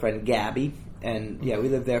with our friend Gabby. And, yeah, we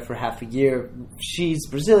lived there for half a year. She's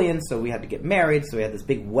Brazilian, so we had to get married. So we had this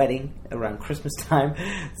big wedding around Christmas time.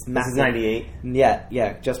 This is 98?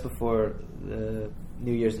 Yeah, just before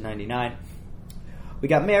New Year's in 99. We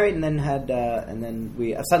got married and then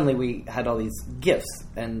we suddenly had all these gifts.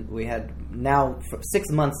 And we had now, for 6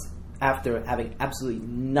 months after having absolutely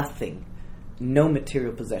nothing, no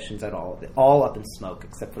material possessions at all up in smoke,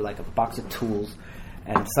 except for like a box of tools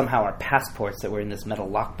and somehow our passports that were in this metal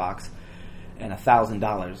lockbox and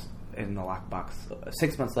 $1,000 in the lockbox.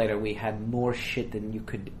 6 months later, we had more shit than you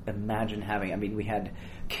could imagine having. I mean, we had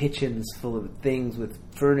kitchens full of things with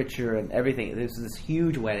furniture and everything. This was this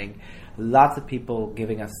huge wedding, lots of people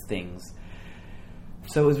giving us things.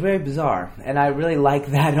 So it was very bizarre, and I really like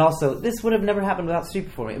that. And also, this would have never happened without street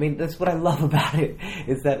performing. I mean, that's what I love about it,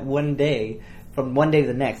 is that one day, from one day to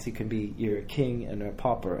the next, you can be you're a king and a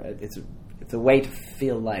pauper. It's a way to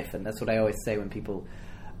feel life, and that's what I always say when people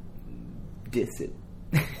diss it.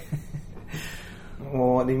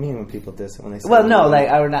 Well, what do you mean when people diss it? When they say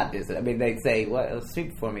or not diss it. I mean, they say, "Well,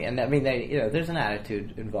 street performing," and I mean, there's an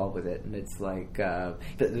attitude involved with it, and it's like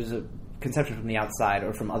there's a conception from the outside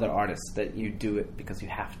or from other artists that you do it because you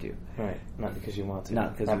have to, right? Not because you want to,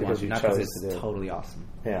 not because you chose it's to do. Totally awesome,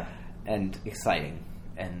 yeah, and exciting,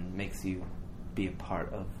 and makes you be a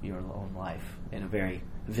part of your own life in a very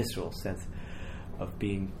visceral sense of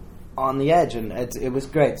being on the edge, and it was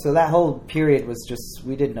great. So that whole period was just,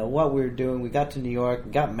 we didn't know what we were doing. We got to New York,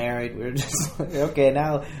 we got married, we were just like, okay,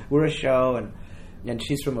 now we're a show, and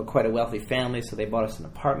she's from quite a wealthy family, so they bought us an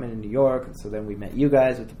apartment in New York, and so then we met you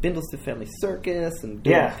guys with the Bindleston Family Circus, and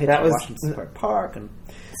that was Washington Square Park. And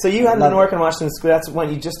so you hadn't been working in Washington Square, that's when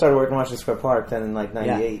you just started working in Washington Square Park, then in like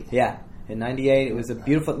 98. Yeah. In 98, it was a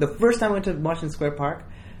beautiful... The first time I went to Washington Square Park,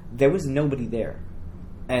 there was nobody there.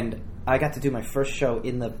 And I got to do my first show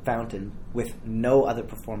in the fountain with no other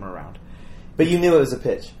performer around. But you knew it was a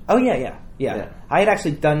pitch? Oh, yeah. I had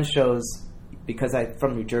actually done shows, because I'm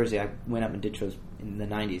from New Jersey. I went up and did shows in the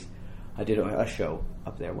 90s. I did a show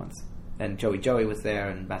up there once. And Joey was there,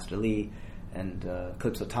 and Master Lee, and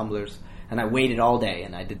Calypso Tumblers. And I waited all day,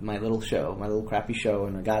 and I did my little show, my little crappy show,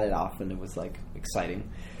 and I got it off, and it was, like, exciting.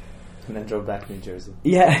 And then drove back to New Jersey.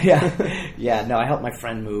 Yeah. Yeah, no, I helped my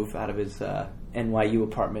friend move out of his NYU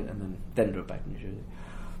apartment and then drove back to New Jersey.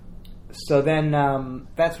 So then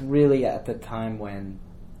that's really at the time when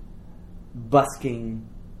busking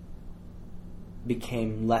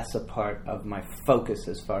became less a part of my focus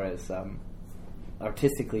as far as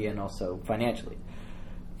artistically and also financially.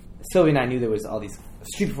 Sylvia and I knew there was all these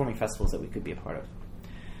street performing festivals that we could be a part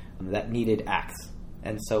of that needed acts.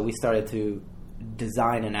 And so we started to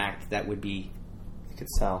design an act that would be... You could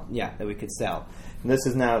sell. Yeah, that we could sell. And this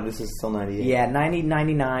is still 98. Yeah,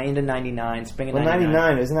 99 into 99, spring of 99.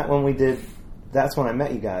 99, isn't that when we did... That's when I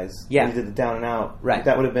met you guys. Yeah. We did the Down and Out. Right.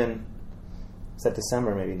 That would have been... Is that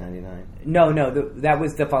December, maybe, 99? No, that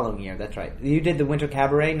was the following year, that's right. You did the Winter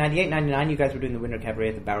Cabaret. 98, 99, you guys were doing the Winter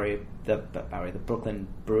Cabaret at the Brooklyn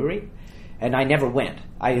Brewery. And I never went.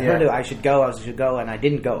 I heard I should go, and I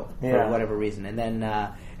didn't go for whatever reason. And then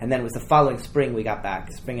it was the following spring we got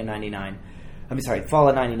back, spring of 99. Fall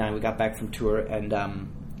of 99, we got back from tour, and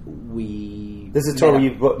we... This is a tour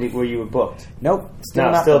where you were booked? Nope. Still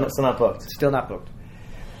not booked. Still not booked.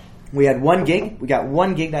 We had one gig. We got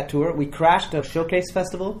one gig that tour. We crashed a showcase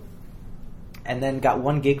festival, and then got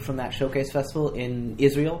one gig from that showcase festival in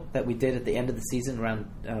Israel that we did at the end of the season around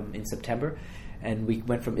in September. And we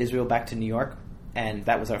went from Israel back to New York, and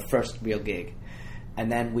that was our first real gig.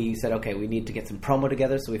 And then we said, okay, we need to get some promo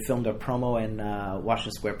together, so we filmed our promo in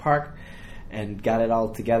Washington Square Park and got it all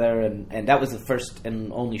together. And that was the first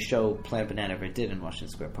and only show Planet Banana ever did in Washington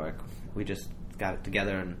Square Park. We just got it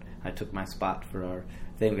together, and I took my spot for our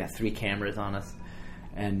thing. We got 3 cameras on us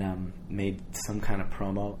and made some kind of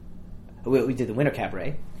promo. We did the Winter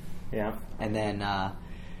Cabaret. Yeah. And then...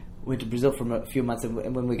 went to Brazil for a few months,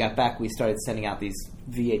 and when we got back, we started sending out these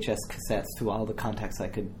VHS cassettes to all the contacts I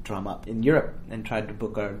could drum up in Europe, and tried to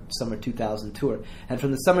book our Summer 2000 tour. And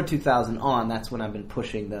from the Summer 2000 on, that's when I've been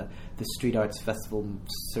pushing the Street Arts Festival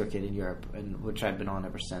circuit in Europe, and which I've been on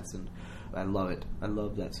ever since, and I love it. I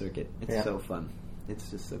love that circuit. It's so fun.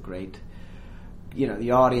 It's just a great...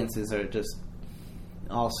 the audiences are just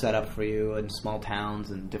all set up for you in small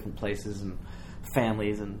towns and different places and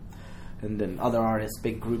families and then other artists,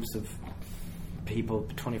 big groups of people,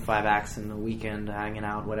 25 acts in a weekend, hanging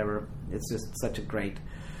out, whatever. It's just such a great...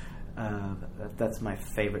 that's my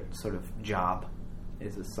favorite sort of job,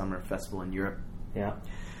 is a summer festival in Europe. Yeah.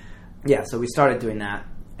 Yeah, so we started doing that,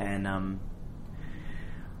 and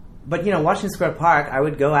But, Washington Square Park, I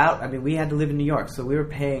would go out. I mean, we had to live in New York, so we were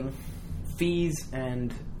paying fees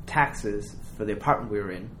and taxes for the apartment we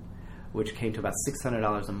were in, which came to about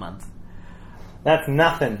 $600 a month. That's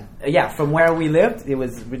nothing. Yeah, from where we lived, it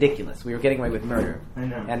was ridiculous. We were getting away with murder. I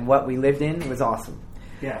know. And what we lived in was awesome.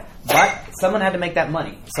 Yeah. But someone had to make that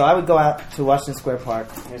money. So I would go out to Washington Square Park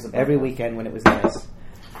every weekend when it was nice.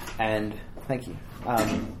 And, thank you.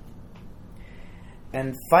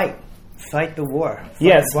 And fight the war.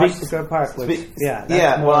 Washington Square Park was...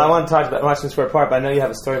 Well, I want to talk about Washington Square Park, but I know you have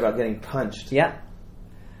a story about getting punched. Yeah.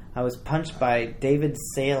 I was punched by David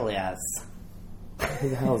Sayles. Who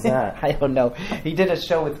the hell is that? I don't know. He did a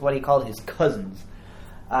show with what he called his cousins,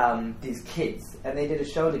 these kids, and they did a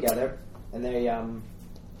show together. And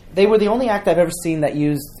they were the only act I've ever seen that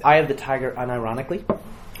used "Eye of the Tiger" unironically.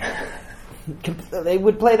 They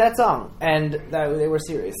would play that song, and they were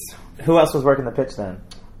serious. Who else was working the pitch then?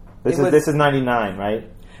 This is 99,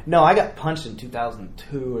 right? No, I got punched in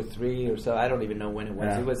 2002 or 3 or so. I don't even know when it was.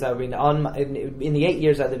 Yeah. It was. I mean, in the 8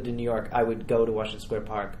 years I lived in New York, I would go to Washington Square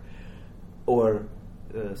Park or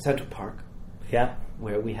Central Park. Yeah,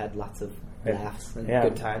 where we had lots of laughs and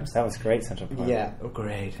good times. That was great, Central Park. Yeah,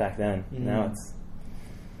 great back then. Now it's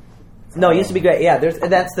it used to be great. Yeah,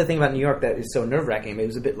 that's the thing about New York that is so nerve-wracking. It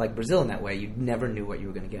was a bit like Brazil in that way. You never knew what you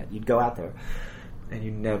were going to get. You'd go out there, and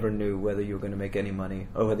you never knew whether you were going to make any money,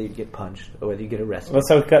 or whether you'd get punched, or whether you'd get arrested. Well,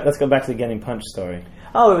 so let's go back to the getting punched story.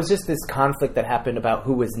 Oh, it was just this conflict that happened about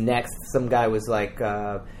who was next. Some guy was like,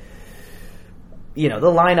 the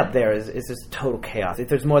lineup there is just total chaos. If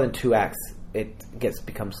there's more than 2 acts, it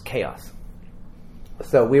becomes chaos.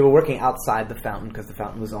 So we were working outside the fountain because the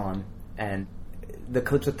fountain was on, and the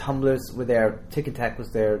Calypso Tumblers were there. Tic and Tac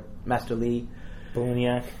was there. Master Lee.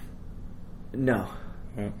 Ballooniac? No.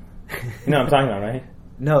 No, I'm talking about, right?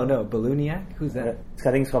 No, Ballooniac? Who's that?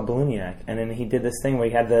 I think it's called Ballooniac. And then he did this thing where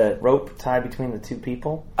he had the rope tied between the 2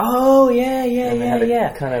 people. Oh,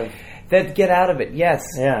 yeah. Kind of... That get out of it, yes.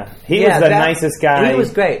 Yeah. He was the nicest guy. He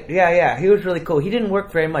was great. Yeah. He was really cool. He didn't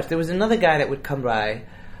work very much. There was another guy that would come by.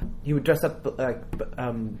 He would dress up like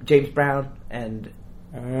James Brown and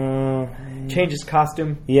change his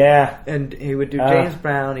costume. Yeah. And he would do James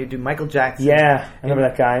Brown. He would do Michael Jackson. Yeah. I remember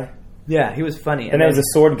that guy. Yeah, he was funny. And there was a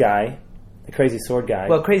sword guy. The crazy sword guy.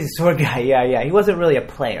 Well, crazy sword guy, yeah. He wasn't really a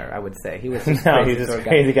player, I would say. He was just he was a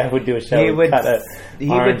crazy guy who would do a show. He would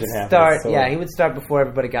start before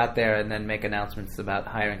everybody got there and then make announcements about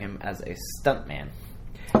hiring him as a stuntman.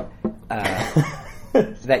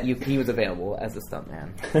 He was available as a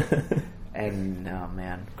stuntman. And, oh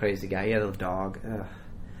man, crazy guy. He had a little dog. Ugh.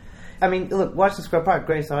 I mean, look, Washington Square Park,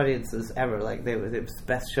 greatest audiences ever. Like, it was the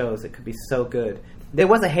best shows. It could be so good. There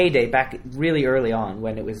was a heyday back really early on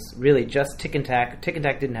when it was really just Tic and Tac. Tic and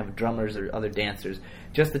Tac didn't have drummers or other dancers,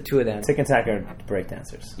 just the 2 of them. Tic and Tac are break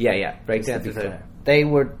dancers. Yeah, break dancers. They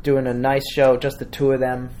were doing a nice show, just the 2 of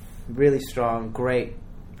them. Really strong, great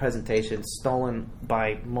presentation, stolen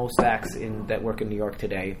by most acts that work in New York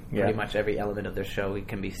today. Yeah. Pretty much every element of their show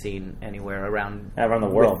can be seen anywhere around the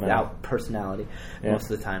world without personality most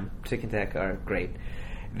of the time. Tic and Tac are great.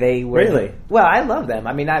 They were really well. I love them.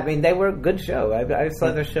 I mean, they were a good show. I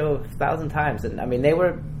saw their show 1,000 times, and I mean, they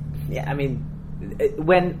were. Yeah, I mean,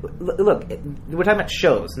 we're talking about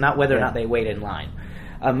shows, not whether or not they wait in line.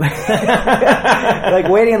 Like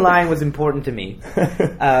waiting in line was important to me.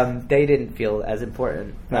 They didn't feel as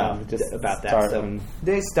important about that. So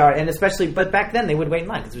they start, and especially, but back then they would wait in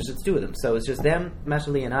line because there was just 2 of them. So it's just them,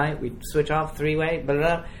 Master Lee, and I. We'd switch off 3-way.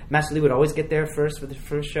 Master Lee would always get there first for the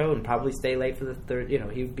first show and probably stay late for the third.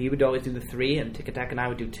 He would always do the 3, and Tic and Tac and I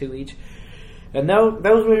would do 2 each. And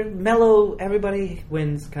those were mellow, everybody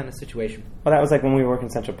wins kind of situation. Well, that was like when we were working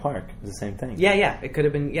in Central Park. It was the same thing. Yeah. It could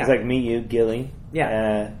have been, yeah. It was like me, you, Gilly.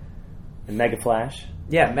 Yeah. And Mega Flash.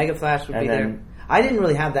 Yeah, Mega Flash would be there. I didn't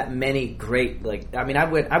really have that many great,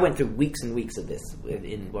 I went through weeks and weeks of this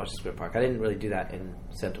in Washington Square Park. I didn't really do that in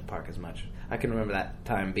Central Park as much. I can remember that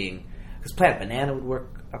time being, because Planet Banana would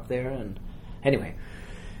work up there, and anyway.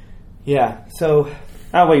 Yeah, so...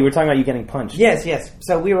 Oh, wait, you were talking about you getting punched. Yes.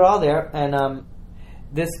 So we were all there, and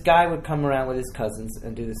this guy would come around with his cousins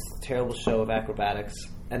and do this terrible show of acrobatics.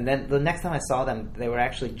 And then the next time I saw them, they were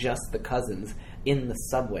actually just the cousins in the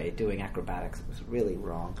subway doing acrobatics. It was really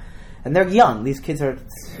wrong. And they're young. These kids are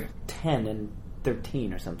 10 and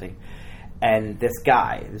 13 or something. And this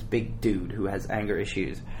guy, this big dude who has anger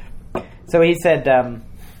issues. So he said,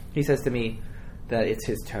 he says to me that it's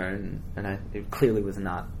his turn, and it clearly was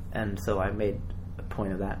not. And so I made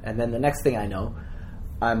point of that. And then the next thing I know,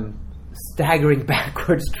 I'm staggering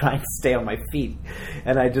backwards trying to stay on my feet,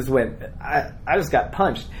 and I just just got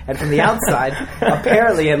punched, and from the outside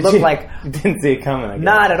apparently it looked like you didn't see it coming. I guess.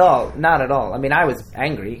 Not at all. I mean, I was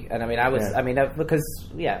angry, and I was I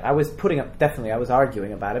was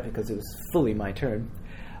arguing about it because it was fully my turn,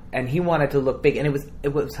 and he wanted to look big, and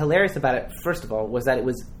it was hilarious about it. First of all, was that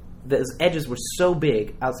those edges were so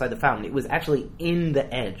big outside the fountain. It was actually in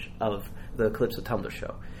the edge of the Calypso Tumbler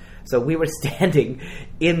show. So we were standing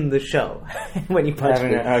in the show when he punched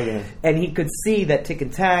me. And he could see that Tick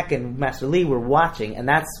and Tack and Master Lee were watching, and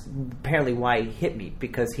that's apparently why he hit me,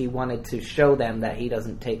 because he wanted to show them that he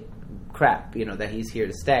doesn't take crap, that he's here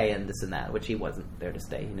to stay and this and that, which he wasn't there to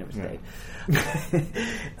stay. He never stayed.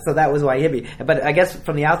 So that was why he hit me. But I guess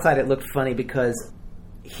from the outside it looked funny because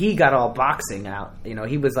he got all boxing out.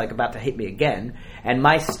 He was like about to hit me again, and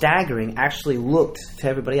my staggering actually looked to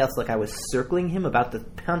everybody else like I was circling him, about to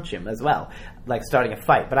punch him as well, like starting a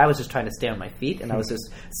fight. But I was just trying to stay on my feet, and I was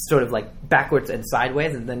just sort of like backwards and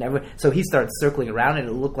sideways, and then so he started circling around, and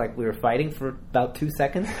it looked like we were fighting for about 2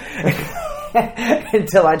 seconds.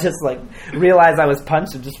 Until I just like realized I was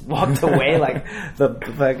punched and just walked away like the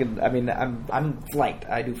fucking. I mean, I'm flight.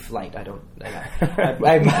 I do flight. I don't. No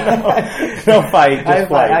fight. Just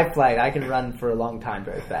flight. I flight. I can run for a long time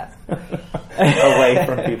very fast. Away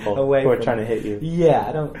from people who are trying to hit you. Yeah,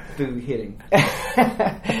 I don't do hitting.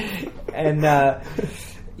 And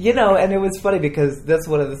and it was funny because that's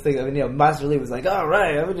one of the things. I mean, Master Lee was like, "All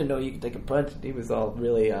right, I didn't know you could take a punch." He was all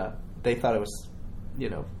really. They thought it was,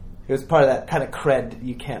 It was part of that kind of cred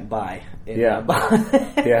you can't buy. Yeah.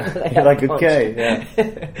 You're like, okay. Yeah.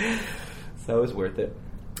 So it was worth it.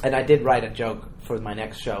 And I did write a joke for my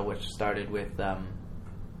next show, which started with,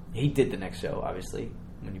 he did the next show, obviously.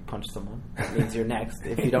 When you punch someone, it means you're next.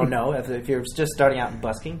 If you don't know, if you're just starting out in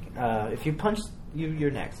busking, if you punch,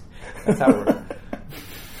 you're next. That's how it works.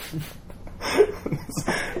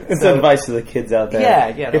 It's advice to the kids out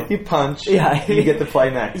there. Yeah. If you punch, you get to play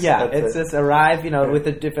next. Yeah, it's just arrive, with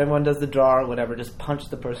if everyone does the draw or whatever, just punch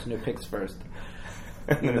the person who picks first.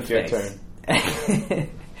 And then it's your turn.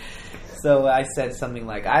 So I said something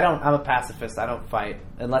like, I'm a pacifist, I don't fight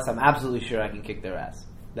unless I'm absolutely sure I can kick their ass.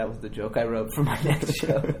 That was the joke I wrote for my next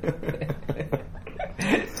show.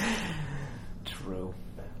 True.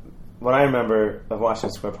 What I remember of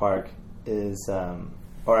Washington Square Park is...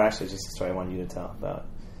 or actually, just a story I wanted you to tell about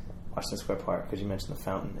Washington Square Park, because you mentioned the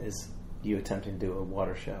fountain, is you attempting to do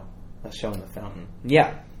a show in the fountain.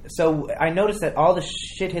 Yeah. So I noticed that all the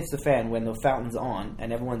shit hits the fan when the fountain's on,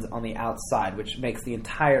 and everyone's on the outside, which makes the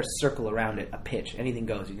entire circle around it a pitch. Anything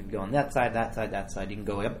goes. You can go on that side, that side, that side. You can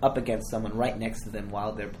go up against someone right next to them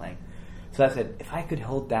while they're playing. So I said, if I could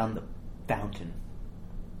hold down the fountain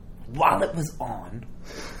while it was on...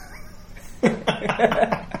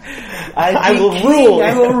 I will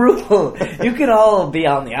rule. You can all be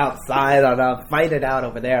on the outside and I'll fight it out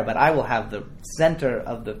over there, but I will have the center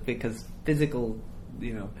of because physical,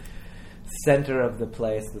 center of the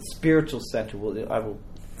place, the spiritual center I will.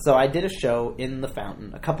 So I did a show in the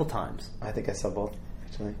fountain a couple times. I think I saw both,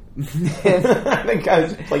 actually. I think I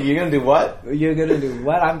was like, you're gonna do what? You're gonna do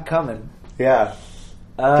what? I'm coming. Yeah.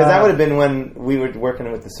 Because that would have been when we were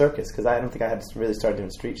working with the circus, because I don't think I had really started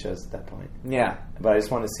doing street shows at that point. Yeah. But I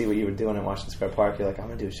just wanted to see what you were doing in Washington Square Park. You're like, I'm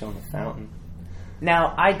going to do a show in the fountain.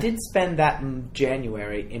 Now, I did spend that in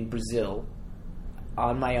January in Brazil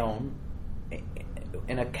on my own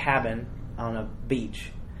in a cabin on a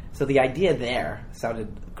beach. So the idea there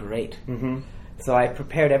sounded great. Mm-hmm. So I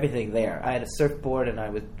prepared everything there. I had a surfboard, and I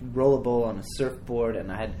would roll a bowl on a surfboard,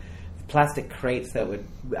 and I had... plastic crates I would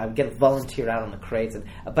get volunteered out on the crates,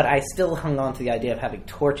 but I still hung on to the idea of having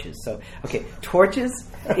torches. So, okay, torches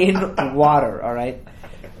in water, all right?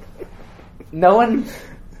 No one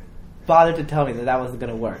bothered to tell me that wasn't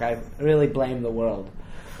going to work. I really blame the world.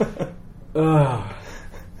 Ugh.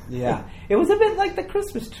 Yeah. It was a bit like the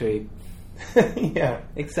Christmas tree. Yeah.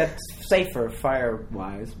 Except safer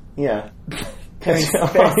fire-wise. Yeah.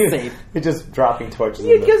 Safe. You're just dropping torches.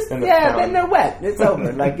 Then they're wet. It's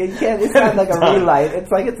over. Like it's not like a relight. It's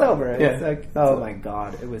like it's over. Yeah. It's like, oh my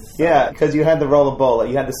god, it was. So because you had the rollerbola,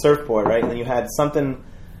 you had the surfboard, right, and then you had something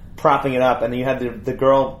propping it up, and then you had the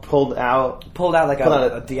girl pulled out like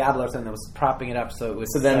a Diablo or something that was propping it up, so it was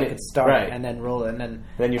it could start right. and then roll, and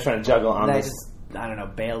then you're trying to juggle on this. I don't know,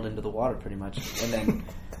 bailed into the water pretty much, and then.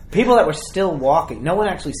 People that were still walking. No one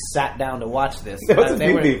actually sat down to watch this. There was a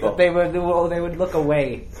few people. They would look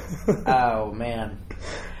away. Oh man,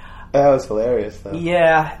 that was hilarious though.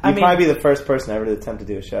 Yeah, You'd probably be the first person ever to attempt to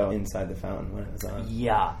do a show inside the fountain when it was on.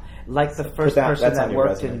 Yeah, Like the first person that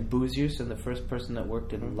worked resume. in Booziers and the first person that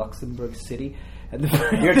worked in Luxembourg City. And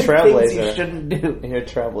You're a things trailblazer. you shouldn't do. You're a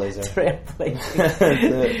trailblazer.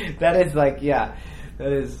 Trailblazing. That is like, yeah.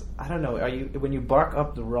 That is, I don't know, when you bark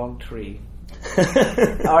up the wrong tree,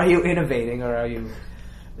 are you innovating or are you...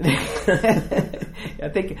 I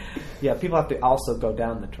think, people have to also go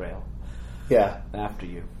down the trail. Yeah. After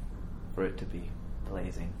you, for it to be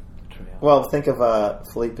blazing trail. Well, think of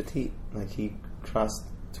Philippe Petit. Like, he crossed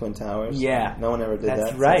Twin Towers. Yeah. No one ever did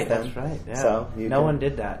that. That's right. Yeah. So no one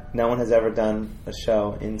did that. No one has ever done a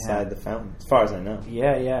show inside the fountain, as far as I know.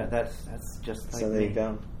 Yeah. That's just like so there me. you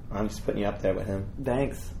go. I'm just putting you up there with him.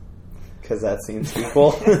 Thanks. Because that seems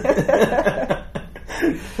equal. The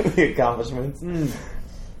accomplishments.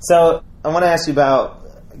 So I want to ask you about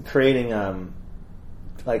creating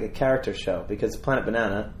like a character show, because Planet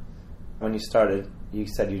Banana, when you started, you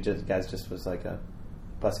said guys just was like a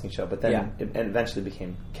busking show, but then it eventually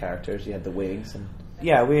became characters. You had the wigs and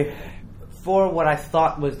for what I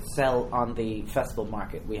thought would sell on the festival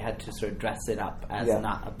market, we had to sort of dress it up as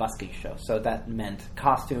not a busking show. So that meant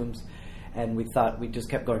costumes, and we thought we just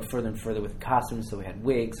kept going further and further with costumes. So we had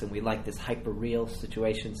wigs, and we liked this hyper-real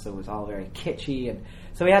situation, so it was all very kitschy. And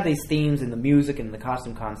so we had these themes in the music and the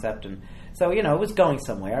costume concept, and so, it was going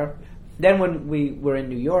somewhere. Then when we were in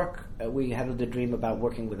New York, we had the dream about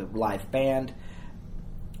working with a live band,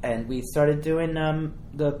 and we started doing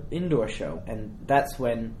the indoor show, and that's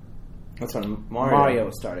when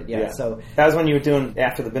Mario started. Yeah, so that was when you were doing,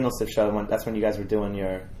 after the Bindlestiff show. That's when you guys were doing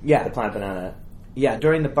the Planet Banana. Yeah,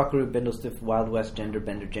 during the Buckaroo Bindlestiff Wild West Gender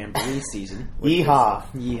Bender Jamboree season. Yeehaw!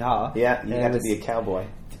 Yeah, you had to be a cowboy.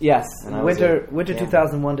 Yes, winter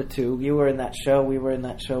 2001 to 2. You were in that show. We were in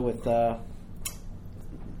that show with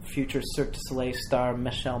future Cirque du Soleil star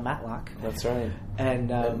Michelle Matlock. That's right. And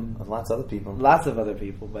lots of other people. Lots of other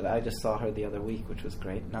people, but I just saw her the other week, which was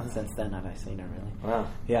great. Not since then have I seen her, really. Wow.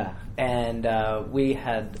 Yeah, and we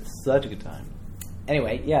had such a good time.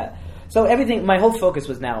 Anyway, so my whole focus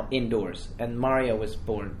was now indoors, and Mario was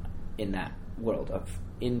born in that world of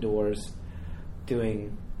indoors,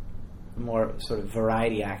 doing more sort of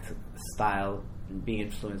variety act style, and being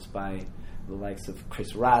influenced by the likes of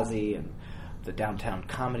Chris Razzi and the downtown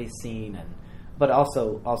comedy scene, but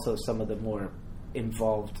also some of the more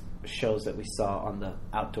involved shows that we saw on the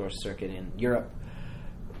outdoor circuit in Europe.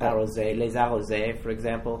 Les Arrosés, for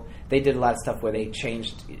example, they did a lot of stuff where they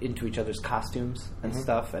changed into each other's costumes and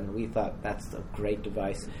stuff, and we thought that's a great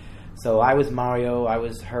device. So I was Mario, I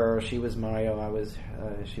was her, she was Mario,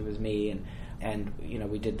 she was me, and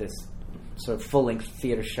we did this sort of full-length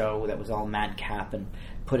theater show that was all madcap and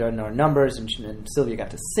put in our numbers, and Sylvia got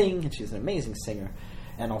to sing, and she's an amazing singer,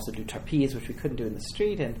 and also do trapeze, which we couldn't do in the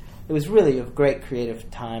street, and it was really a great creative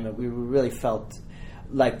time, and we really felt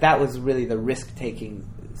like that was really the risk-taking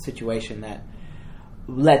situation that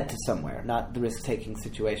led to somewhere, not the risk-taking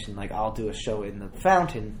situation like I'll do a show in the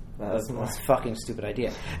fountain. That's a fucking stupid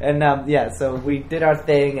idea. And so we did our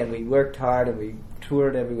thing, and we worked hard, and we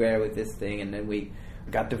toured everywhere with this thing, and then we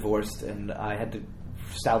got divorced, and I had to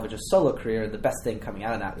salvage a solo career. The best thing coming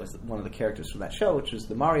out of that was one of the characters from that show, which was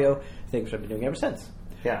the Mario thing, which I've been doing ever since.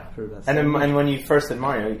 Yeah. And when you first did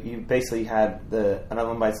Mario, you basically had Another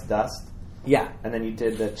One Bites the Dust. Yeah. And then you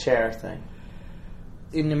did the chair thing.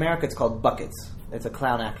 In America, it's called Buckets. It's a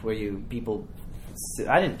clown act where I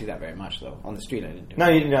didn't do that very much, though. On the street, I didn't do it. No,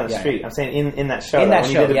 you didn't do it on the street. I'm saying in that show. In that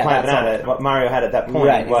when show, you did the Planet Banana, what Mario had at that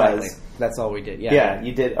point was... Exactly. That's all we did, Yeah,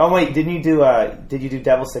 you did... Oh, wait, didn't you do... did you do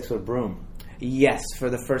Devil Sticks with a Broom? Yes, for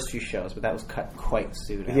the first few shows, but that was cut quite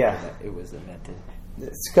soon after that it was invented.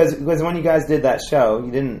 Because when you guys did that show,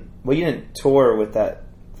 you didn't tour with that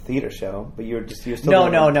theater show, but you were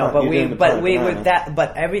still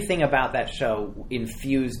but everything about that show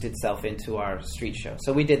infused itself into our street show.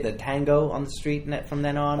 So we did the tango on the street from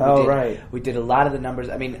then on. We did a lot of the numbers.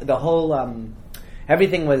 I mean, the whole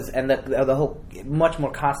everything was, and the whole much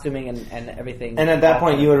more costuming and everything. And at that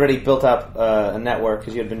point, you had already built up a network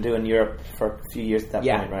because you had been doing Europe for a few years at that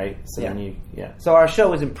point, right? So then So our show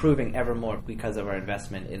was improving ever more because of our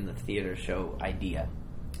investment in the theater show idea.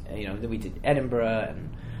 Then we did Edinburgh,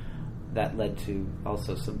 and that led to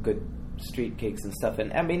also some good street gigs and stuff.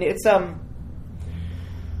 And I mean, it's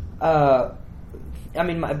but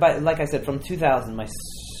like I said, from 2000,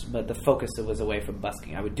 but the focus was away from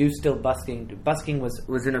busking. I would still busking. Busking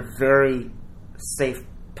was in a very safe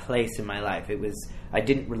place in my life. I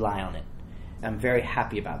didn't rely on it. I'm very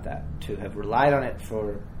happy about that. To have relied on it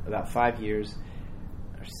for about 5 years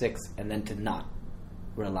or 6, and then to not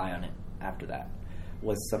rely on it after that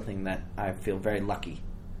was something that I feel very lucky.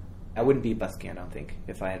 I wouldn't be busking, I don't think,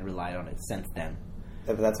 if I had relied on it since then.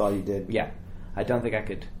 But that's all you did. Yeah. I don't think I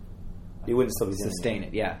could You wouldn't still be doing sustain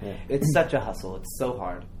it. Yeah. Yeah. It's such a hustle. It's so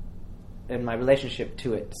hard. And my relationship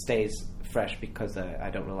to it stays fresh because I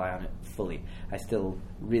don't rely on it fully. I still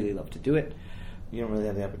really love to do it. You don't really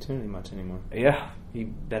have the opportunity much anymore. Yeah, you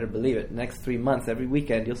better believe it. Next 3 months, every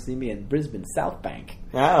weekend, you'll see me in Brisbane, South Bank.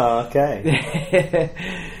 Oh, okay.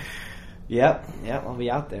 Yep, I'll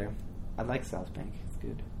be out there. I like South Bank. It's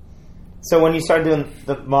good. So when you started doing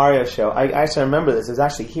the Mario show, I actually remember this. It was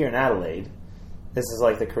actually here in Adelaide. This is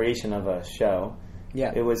like the creation of a show.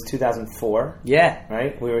 Yeah. It was 2004. Yeah.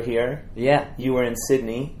 Right? We were here. Yeah. You were in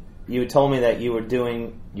Sydney. You told me that you were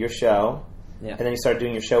doing your show. Yeah. And then you started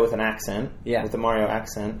doing your show with an accent. Yeah. With the Mario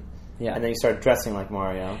accent. Yeah. And then you started dressing like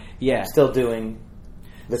Mario. Yeah. Still doing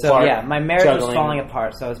the So Clarke yeah, my marriage juggling. was falling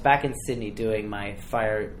apart. So I was back in Sydney doing my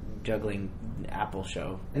fire juggling Apple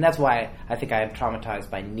show. And that's why I think I am traumatized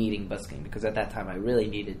by needing busking, because at that time I really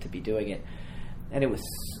needed to be doing it. And it was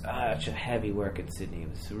such a heavy work in Sydney. It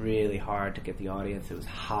was really hard to get the audience. It was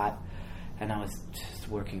hot. And I was just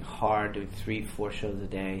working hard, doing 3-4 shows a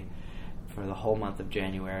day for the whole month of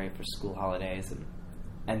January for school holidays.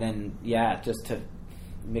 And then, just to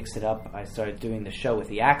mix it up, I started doing the show with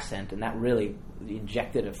the accent, and that really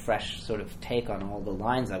injected a fresh sort of take on all the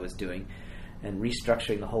lines I was doing and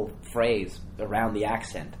restructuring the whole phrase around the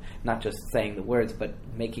accent. Not just saying the words, but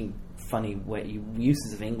making funny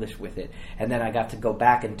uses of English with it. And then I got to go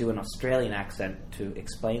back and do an Australian accent to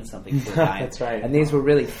explain something to a guy. That's right. And these were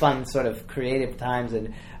really fun sort of creative times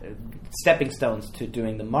and stepping stones to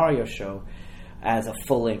doing the Mario show as a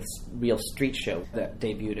full-length real street show that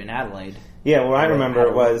debuted in Adelaide. Yeah, what I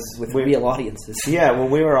remember was... with real audiences. Yeah,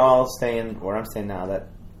 when we were all staying where I'm staying now, that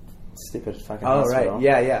stupid fucking hospital. Right.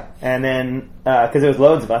 Yeah. And then, because there was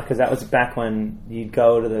loads of us, because that was back when you'd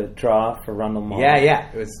go to the draw for Rundle Mall. Yeah.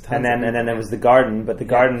 It was and then there was the garden, but the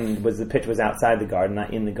garden the pitch was outside the garden,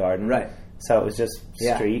 not in the garden. Right. So it was just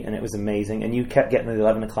street, and it was amazing. And you kept getting the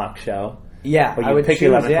 11 o'clock show. Yeah, Or I you would pick choose.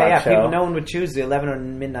 the 11 o'clock show. No one would choose the 11 or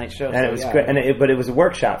midnight show. And it was great. But it was a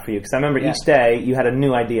workshop for you, because I remember each day you had a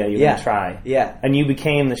new idea you were going to try. Yeah. And you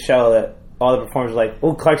became the show that all the performers were like,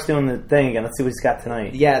 oh, Clarke's doing the thing again. Let's see what he's got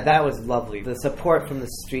tonight. Yeah, that was lovely. The support from the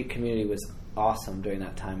street community was awesome during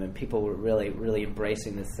that time, and people were really, really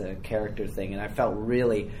embracing this character thing. And I felt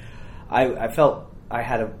really... I felt I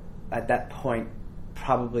had, at that point,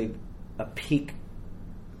 probably a peak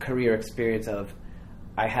career experience of...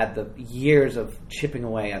 I had the years of chipping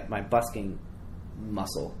away at my busking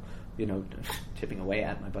muscle.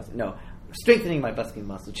 Strengthening my busking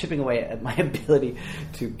muscle, chipping away at my ability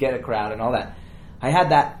to get a crowd and all that. I had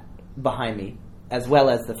that behind me, as well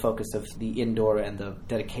as the focus of the indoor and the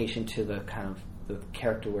dedication to the kind of the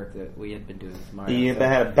character work that we had been doing with Mario. You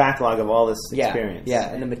had a backlog of all this experience. Yeah,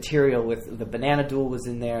 and the material with the Banana Duel was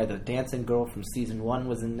in there, the Dancing Girl from Season 1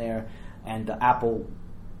 was in there, and the apple...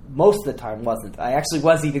 Most of the time wasn't. I actually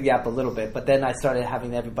was eating the apple a little bit, but then I started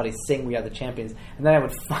having everybody sing "We Are the Champions," and then I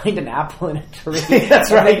would find an apple in a tree.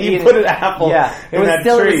 That's right. You put an apple. Yeah, in that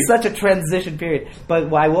tree. It was such a transition period.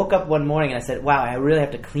 But I woke up one morning and I said, "Wow, I really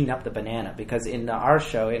have to clean up the banana," because in our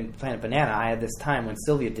show in Planet Banana, I had this time when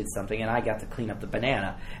Sylvia did something and I got to clean up the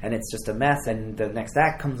banana, and it's just a mess. And the next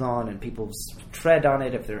act comes on, and people tread on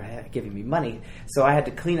it if they're giving me money. So I had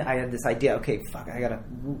to clean. I had this idea. Okay, fuck, I gotta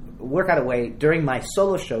work out a way during my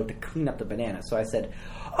solo show to clean up the banana. So I said,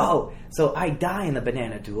 so I die in the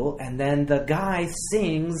banana duel, and then the guy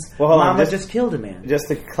sings Mama just killed a man. Just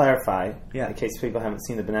to clarify, in case people haven't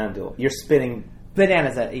seen the banana duel, you're spitting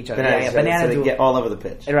bananas at each other. Banana duel. They get all over the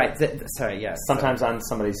pitch. Right. Sorry, yeah. Sometimes on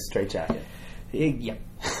somebody's straitjacket. Yeah.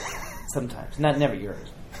 Sometimes. Never yours.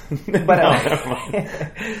 But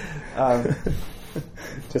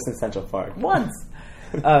just in Central Park. Once.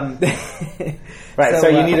 Right, so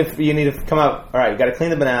you need to come up. All right, you got to clean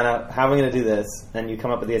the banana. How are we going to do this? And you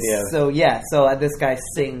come up with the idea. So this guy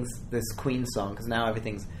sings this Queen song, because now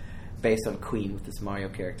everything's based on Queen with this Mario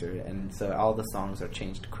character, and so all the songs are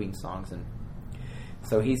changed to Queen songs. And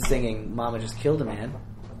so he's singing "Mama Just Killed a Man,"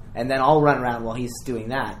 and then I'll run around while he's doing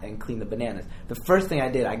that and clean the bananas. The first thing I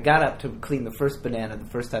did, I got up to clean the first banana the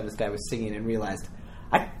first time this guy was singing, and realized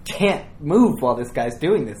I can't move while this guy's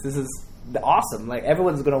doing this. This is awesome. Like,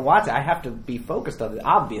 everyone's going to watch it. I have to be focused on it.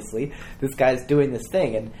 Obviously, this guy's doing this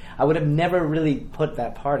thing, and I would have never really put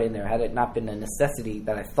that part in there had it not been a necessity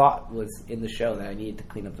that I thought was in the show that I needed to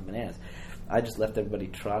clean up the bananas. I just left everybody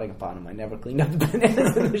trotting upon him. I never cleaned up the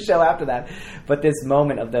bananas in the show after that. But this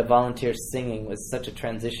moment of the volunteers singing was such a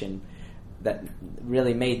transition that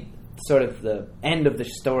really made sort of the end of the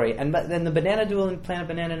story. And then the Banana Duel in Planet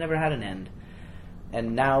Banana never had an end.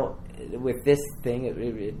 And now, with this thing,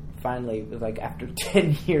 it finally, like, after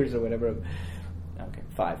 10 years or whatever. Okay.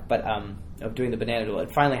 5, but of doing the banana duel.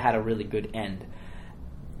 It finally had a really good end.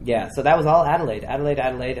 Yeah, so that was all Adelaide, and the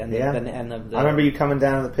I remember you coming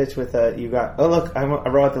down to the pitch with you got. Oh look, I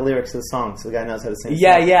wrote out the lyrics of the song, so the guy knows how to sing.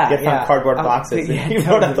 Yeah, songs. yeah, You found cardboard boxes. And you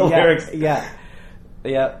wrote out the lyrics.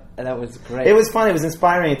 Yeah, and that was great. It was fun. It was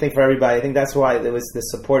inspiring, I think, for everybody. I think that's why there was the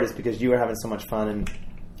support, is because you were having so much fun,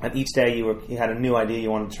 and each day you had a new idea you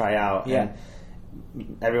wanted to try out. Yeah.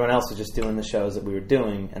 And everyone else was just doing the shows that we were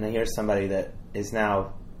doing, and then here's somebody that is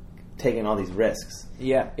now taking all these risks.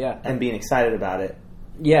 Yeah. And being excited about it.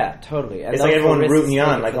 Yeah, totally. And it's like everyone rooting you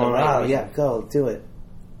on, like going, "Oh yeah, go do it."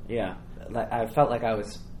 Yeah, I felt like I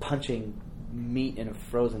was punching meat in a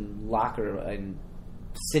frozen locker in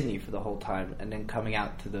Sydney for the whole time, and then coming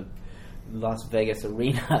out to the Las Vegas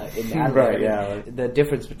arena in Adelaide. Right, yeah. The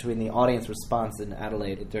difference between the audience response in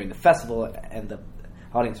Adelaide during the festival and the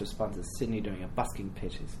audience response in Sydney during a busking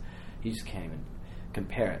pitch is, you just can't even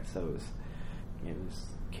compare it. So it was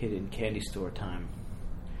kid in candy store time.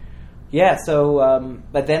 Yeah, so,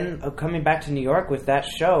 but then coming back to New York with that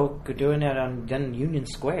show, doing it on Union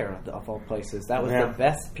Square, of all places, that was the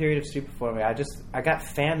best period of street performing. I got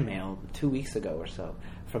fan mail 2 weeks ago or so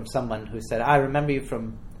from someone who said, I remember you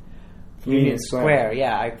from Union Square.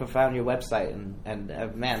 Yeah, I found your website, and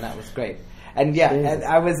man, that was great. And yeah, and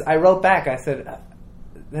I wrote back, I said,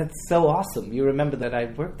 that's so awesome. You remember that I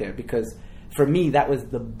worked there, because for me, that was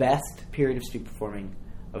the best period of street performing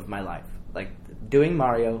of my life. Like, doing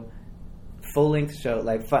Mario, full-length show,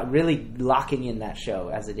 like really locking in that show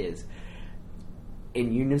as it is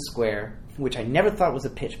in Union Square, which I never thought was a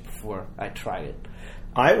pitch before I tried it.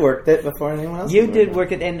 I worked it before anyone else. You did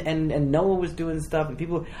work it, and Noah was doing stuff, and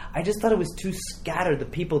people. I just thought it was too scattered.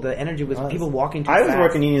 The energy was people walking too fast. I was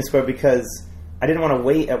working Union Square because I didn't want to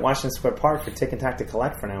wait at Washington Square Park for Tick and Tack to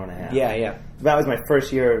collect for an hour and a half. Yeah. That was my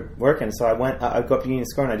first year working, so I'd go up to Union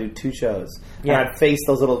Square and I'd do 2 shows. Yeah. And I'd face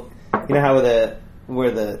those little, you know how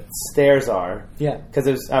where the stairs are. Yeah.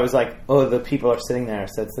 Because I was like, oh, the people are sitting there,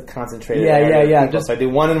 so it's the concentrated area of people. So I do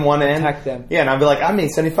one in one end. Attack them. Yeah, and I'd be like, I made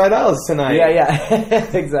 $75 tonight.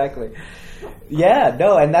 Yeah. Exactly. Yeah,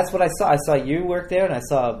 no, and that's what I saw. I saw you work there, and I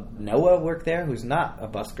saw Noah work there, who's not a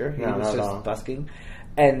busker. He was just busking.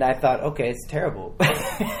 And I thought, okay, it's terrible.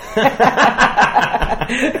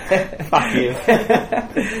 Fuck you.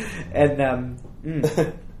 And,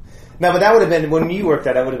 No, but that would have been, when you worked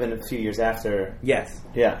that would have been a few years after. Yes.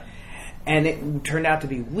 Yeah. And it turned out to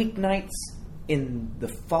be weeknights in the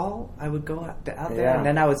fall. I would go out there. Yeah. And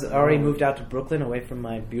then I was already moved out to Brooklyn, away from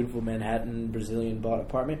my beautiful Manhattan Brazilian bought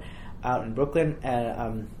apartment out in Brooklyn.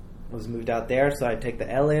 And was moved out there, so I'd take the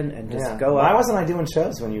L in and just go out. Why wasn't I doing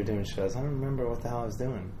shows when you were doing shows? I don't remember what the hell I was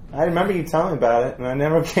doing. I remember you telling me about it, and I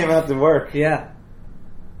never came out to work. Yeah.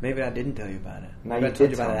 Maybe I didn't tell you about it. Maybe I told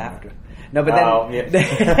you about it after. No, but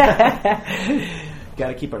got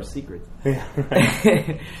to keep our secrets. Yeah,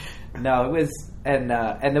 right. No, it was, and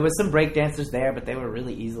there was some break dancers there, but they were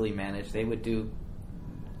really easily managed. They would do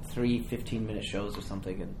 3 15-minute shows or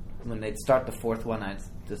something, and when they'd start the 4th one, I'd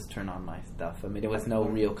just turn on my stuff. I mean, there was no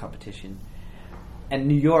real competition. And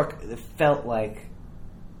New York, it felt like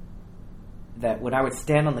that when I would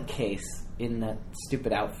stand on the case in that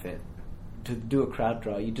stupid outfit to do a crowd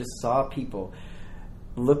draw, you just saw people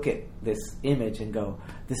look at this image and go,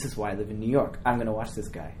 this is why I live in New York. I'm going to watch this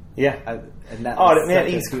guy. Yeah. And that man,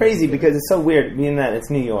 it's crazy because it's so weird being that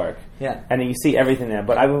it's New York. Yeah. And you see everything there.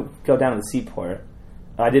 But I would go down to the Seaport.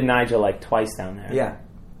 I did Nigel like twice down there. Yeah.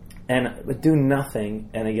 And I would do nothing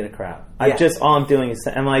and I get a crowd. All I'm doing is,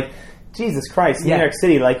 I'm like, Jesus Christ, New York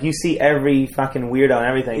City, like you see every fucking weirdo and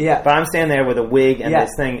everything. Yeah. But I'm standing there with a wig and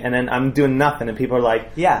this thing, and then I'm doing nothing, and people are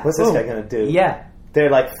like, what's this guy going to do? Yeah. They're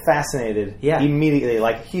like fascinated. Yeah. Immediately,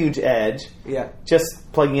 like huge edge. Yeah. Just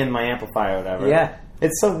plugging in my amplifier or whatever. Yeah.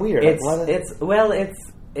 It's so weird.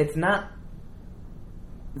 It's not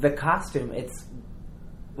the costume. It's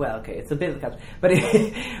a bit of the costume,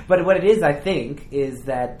 but what it is, I think, is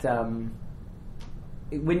that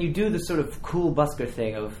when you do the sort of cool busker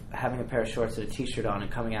thing of having a pair of shorts and a t-shirt on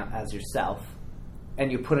and coming out as yourself,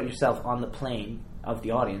 and you put yourself on the plane of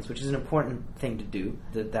the audience, which is an important thing to do.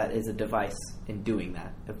 That is a device in doing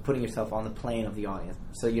that, of putting yourself on the plane of the audience.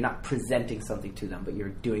 So you're not presenting something to them, but you're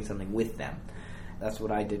doing something with them. That's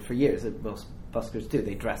what I did for years. Most buskers do.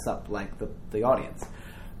 They dress up like the audience.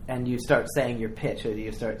 And you start saying your pitch, or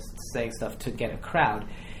you start saying stuff to get a crowd.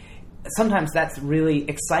 Sometimes that's really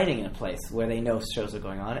exciting in a place where they know shows are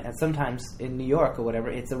going on. And sometimes in New York or whatever,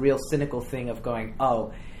 it's a real cynical thing of going,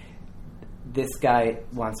 oh, this guy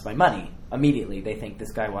wants my money. Immediately they think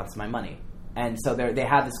this guy wants my money. And so they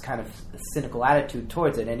have this kind of cynical attitude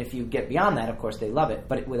towards it. And if you get beyond that, of course, they love it.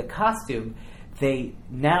 But with a costume, they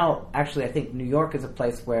now actually, I think New York is a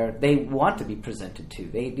place where they want to be presented to.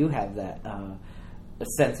 They do have that a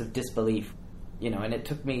sense of disbelief, and it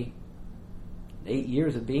took me 8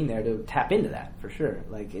 years of being there to tap into that, for sure.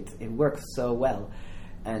 Like, it works so well.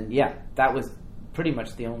 And yeah, that was pretty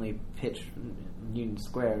much the only pitch in Union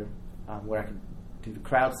Square where I could do the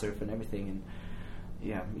crowd surf and everything. And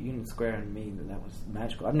yeah, Union Square and me, that was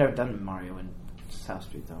magical. I've never done Mario in South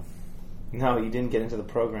Street, though. No, you didn't get into the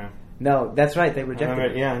program. No, that's right. They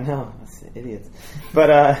rejected me. Yeah, no, that's idiots.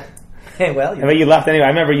 But hey, well, but you left anyway. I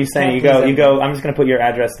remember you saying you go. I'm just going to put your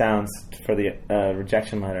address down for the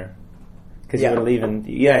rejection letter because you were leaving.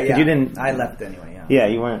 Yeah, because you didn't. I left anyway. Yeah. Yeah,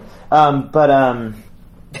 you weren't. What was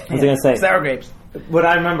I going to say? Sour grapes. What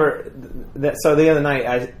I remember. So the other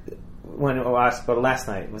night, last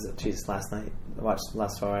night was it? Jesus, last night I watched La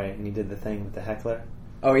Soirée and you did the thing with the heckler.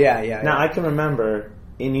 Oh yeah. Now I can remember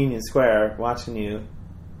in Union Square watching you.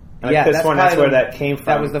 Yeah, that's where that came from.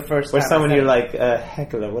 That was the first where time. Where someone you're like,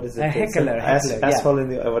 heckler, what is it? A heckler. Asshole in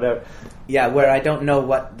the, whatever. Yeah, where I don't know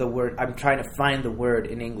what the word, I'm trying to find the word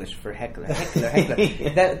in English for heckler. Heckler.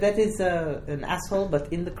 Yeah. That is an asshole,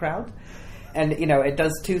 but in the crowd. And, it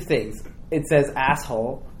does two things. It says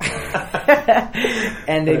asshole,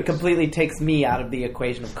 and it completely takes me out of the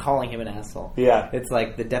equation of calling him an asshole. Yeah. It's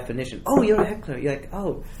like the definition. Oh, you're a heckler. You're like,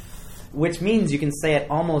 oh. Which means you can say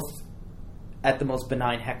it almost at the most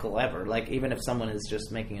benign heckle ever. Like, even if someone is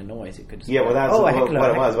just making a noise, you could just that's a heckler,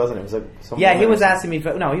 what it was, wasn't it? It was he was asking me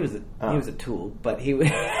for... No, he was a tool, but he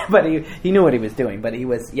knew what he was doing. But he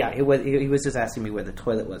was just asking me where the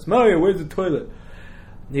toilet was. Mario, where's the toilet?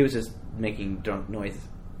 He was just making drunk noises.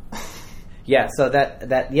 Yeah, so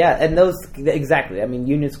and those... Exactly. I mean,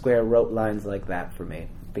 Union Square wrote lines like that for me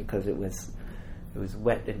because it was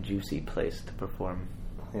wet and juicy place to perform.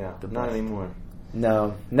 Yeah, not anymore.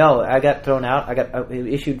 No, I got thrown out. I got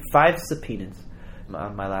issued 5 subpoenas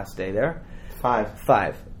on my last day there.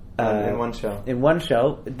 5. In one show. In one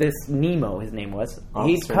show. This Nemo, his name was.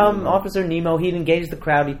 Nemo. Officer Nemo, he'd engaged the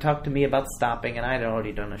crowd, he talked to me about stopping, and I'd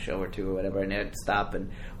already done a show or two or whatever, and I'd stop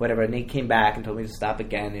and whatever, and he came back and told me to stop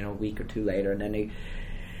again, a week or two later, and then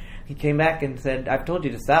he came back and said, I've told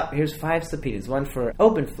you to stop, here's 5 subpoenas. One for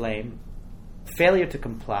open flame, failure to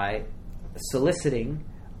comply, soliciting,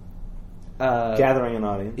 gathering an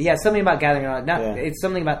audience. Yeah, something about gathering an audience. It's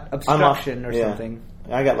something about obstruction or something.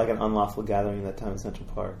 I got like an unlawful gathering that time in Central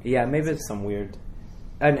Park. Yeah, maybe it's some weird...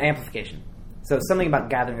 An amplification. So something about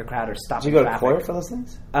gathering a crowd or stopping traffic. Did you go traffic. to court for those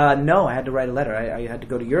things? No, I had to write a letter. I had to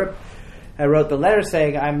go to Europe. I wrote the letter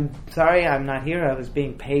saying, I'm sorry, I'm not here. I was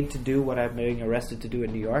being paid to do what I'm being arrested to do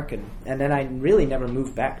in New York. And then I really never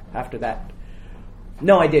moved back after that.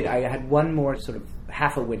 No, I did. I had one more sort of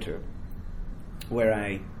half a winter where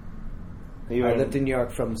I lived in New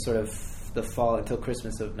York from sort of the fall until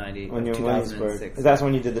Christmas of 2006. That's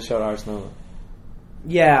when you did the show at Ars Nova?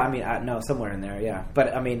 Yeah, I mean, no, somewhere in there, yeah.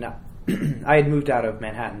 But, I mean, I had moved out of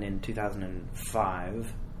Manhattan in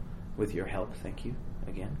 2005 with your help, thank you,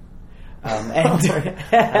 again. And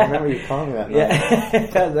I remember you calling me that night.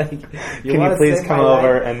 Yeah. Like, Can you please come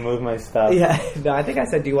over and move my stuff? Yeah, no, I think I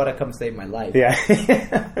said, do you want to come save my life? Yeah.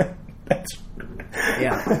 That's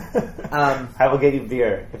yeah. I will get you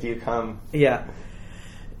beer if you come. Yeah.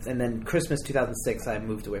 And then Christmas 2006, I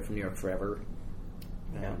moved away from New York forever.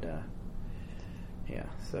 And,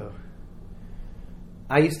 so...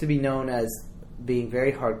 I used to be known as being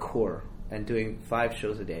very hardcore and doing 5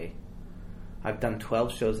 shows a day. I've done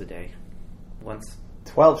 12 shows a day. Once.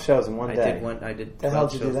 12 shows in one day? I did 12 the hell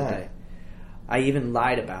did shows you do that? a day. I even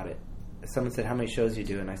lied about it. Someone said, how many shows do you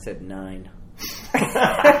do? And I said 9.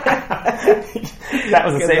 That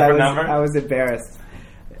was a safer number? I was embarrassed.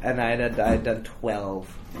 And I had done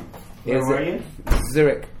 12. Where were you?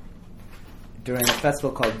 Zurich. During a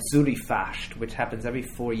festival called Zurifascht, which happens every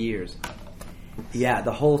 4 years. Yeah,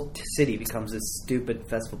 the whole city becomes this stupid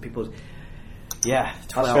festival. People... Yeah,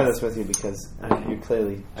 12. I'll share this with you because you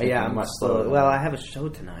clearly... I'm much slower. Well, I have a show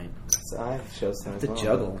tonight. So I have shows tonight as well. To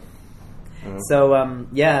juggle. So,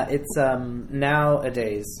 it's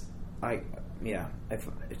nowadays... if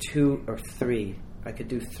 2 or 3, I could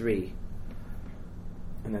do 3.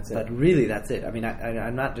 And that's it. But really, that's it. I mean,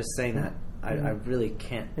 I'm not just saying that. I really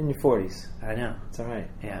can't. In your 40s. I know. It's all right.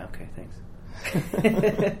 Yeah, okay, thanks.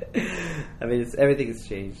 I mean, everything has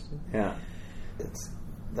changed. Yeah. It's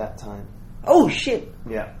that time. Oh, shit!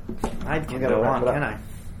 Yeah. I can't go on, can I?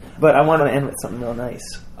 But I wanted to end with something real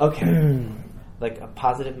nice. Okay. Like a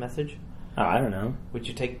positive message? Oh, I don't know. Would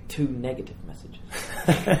you take 2 negative messages?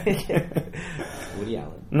 Woody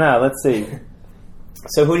Allen. No, let's see.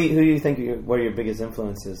 So who do you think what are your biggest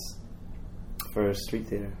influences for street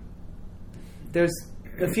theater? There's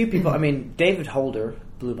A few people. I mean, David Holder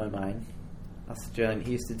blew my mind. Australian.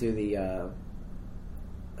 He used to do the a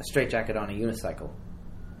straitjacket on a unicycle.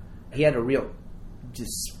 He had a real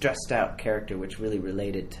just stressed out character, which really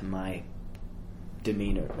related to my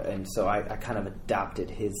demeanor, and so I kind of adopted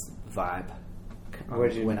his vibe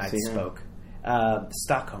when I spoke.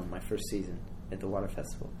 Stockholm, my first season at the Water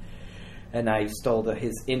Festival. And I stole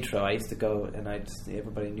his intro. I used to go, and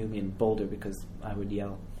everybody knew me in Boulder because I would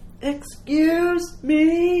yell, "Excuse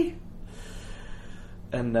me!"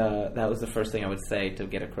 And that was the first thing I would say to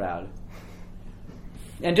get a crowd.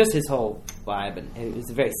 And just his whole vibe, and it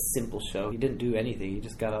was a very simple show. He didn't do anything. He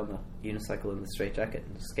just got on the unicycle in the straitjacket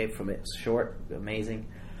and escaped from it. It was short, amazing.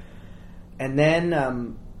 And then,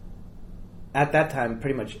 at that time,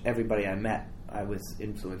 pretty much everybody I met, I was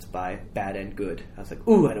influenced by, bad and good. I was like,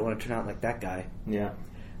 ooh, I don't want to turn out like that guy. Yeah.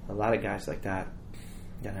 A lot of guys like that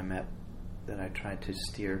I met, that I tried to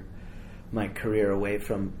steer my career away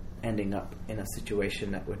from ending up in a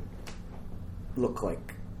situation that would look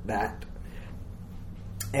like that.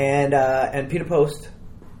 And Peter Post,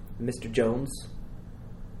 Mr. Jones,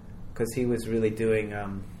 because he was really doing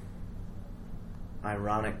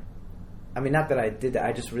ironic. I mean, not that I did that.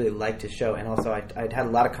 I just really liked his show, and also I'd had a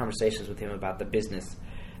lot of conversations with him about the business,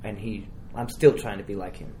 and I'm still trying to be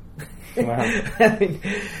like him. Wow. I mean,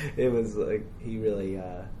 it was like he really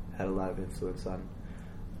had a lot of influence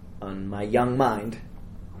on my young mind,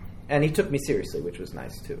 and he took me seriously, which was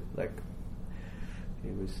nice too. Like,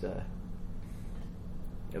 he was a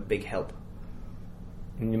big help.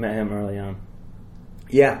 And you met him early on.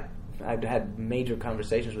 Yeah, I'd had major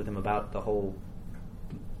conversations with him about the whole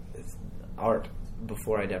art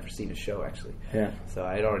before I'd ever seen a show, actually. Yeah. So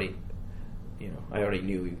I already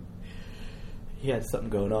knew he had something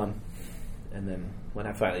going on. And then when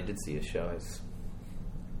I finally did see his show, it was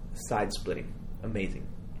side-splitting, amazing.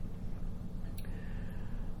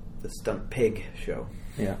 The Stunt Pig show.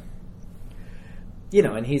 Yeah.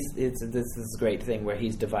 And this is a great thing where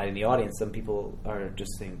he's dividing the audience. Some people are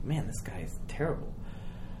just saying, man, this guy is terrible.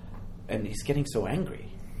 And he's getting so angry.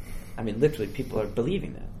 I mean, literally, people are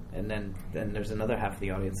believing that. And then there's another half of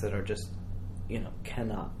the audience that are just,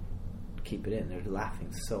 cannot keep it in. They're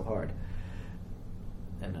laughing so hard.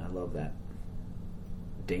 And I love that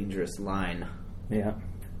dangerous line. Yeah.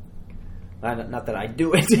 Not that I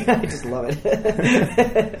do it. I just love it.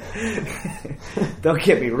 Don't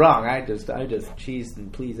get me wrong. I just cheese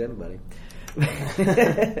and please everybody.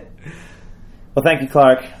 Well, thank you,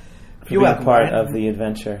 Clarke, for You're being welcome, part Brian. of the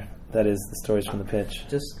adventure that is the Stories from the Pitch.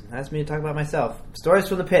 Just ask me to talk about myself. Stories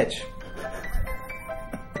from the pitch.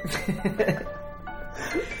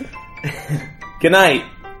 Good night.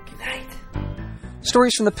 Good night.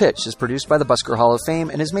 Stories from the Pitch is produced by the Busker Hall of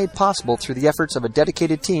Fame and is made possible through the efforts of a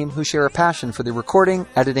dedicated team who share a passion for the recording,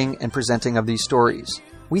 editing, and presenting of these stories.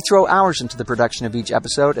 We throw hours into the production of each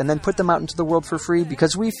episode and then put them out into the world for free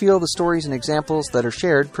because we feel the stories and examples that are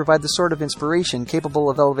shared provide the sort of inspiration capable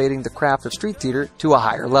of elevating the craft of street theater to a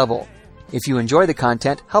higher level. If you enjoy the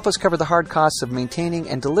content, help us cover the hard costs of maintaining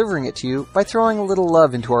and delivering it to you by throwing a little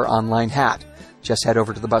love into our online hat. Just head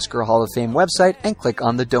over to the Busker Hall of Fame website and click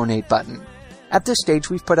on the Donate button. At this stage,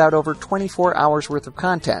 we've put out over 24 hours worth of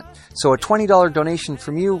content, so a $20 donation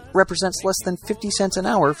from you represents less than 50 cents an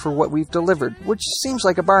hour for what we've delivered, which seems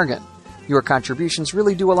like a bargain. Your contributions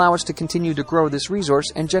really do allow us to continue to grow this resource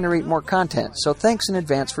and generate more content, so thanks in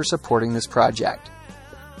advance for supporting this project.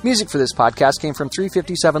 Music for this podcast came from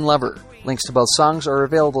 357 Lover. Links to both songs are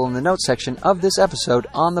available in the notes section of this episode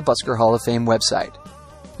on the Busker Hall of Fame website.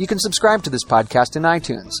 You can subscribe to this podcast in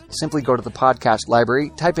iTunes. Simply go to the podcast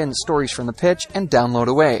library, type in Stories from the Pitch, and download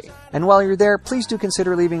away. And while you're there, please do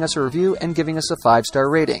consider leaving us a review and giving us a 5-star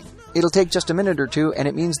rating. It'll take just a minute or two, and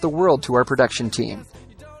it means the world to our production team.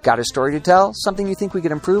 Got a story to tell? Something you think we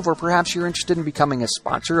could improve, or perhaps you're interested in becoming a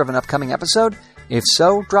sponsor of an upcoming episode? If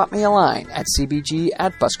so, drop me a line at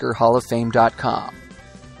cbg@buskerhalloffame.com.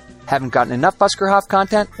 Haven't gotten enough Busker HoF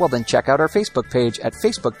content? Well, then check out our Facebook page at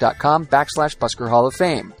facebook.com/Busker Hall of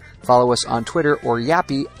Fame. Follow us on Twitter or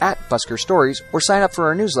Yappy at Busker Stories, or sign up for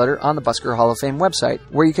our newsletter on the Busker Hall of Fame website,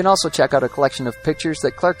 where you can also check out a collection of pictures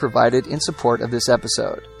that Clarke provided in support of this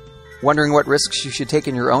episode. Wondering what risks you should take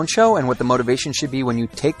in your own show and what the motivation should be when you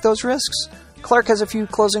take those risks? Clarke has a few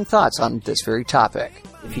closing thoughts on this very topic.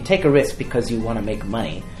 If you take a risk because you want to make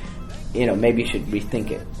money, maybe you should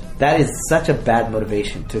rethink it. That is such a bad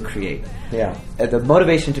motivation to create. Yeah. The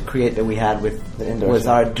motivation to create that we had with was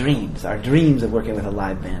show. our dreams of working with a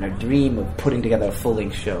live band, our dream of putting together a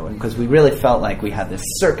full-length show, and because we really felt like we had this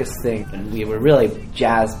circus thing, and we were really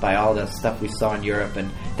jazzed by all the stuff we saw in Europe,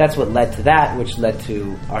 and that's what led to that, which led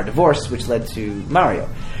to our divorce, which led to Mario.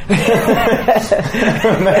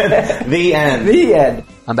 The end. The end.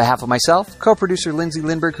 On behalf of myself, co-producer Lindsay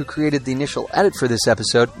Lindberg, who created the initial edit for this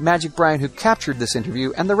episode, Magic Brian, who captured this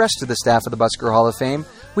interview, and the rest of the staff of the Busker Hall of Fame,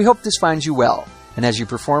 we hope this finds you well. And as you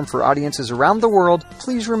perform for audiences around the world,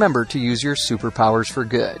 please remember to use your superpowers for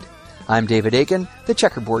good. I'm David Aiken, the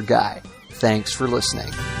Checkerboard Guy. Thanks for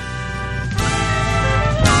listening.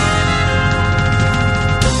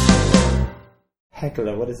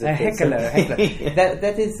 Heckler, what is it? A heckler.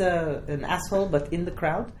 That is an asshole, but in the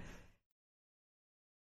crowd.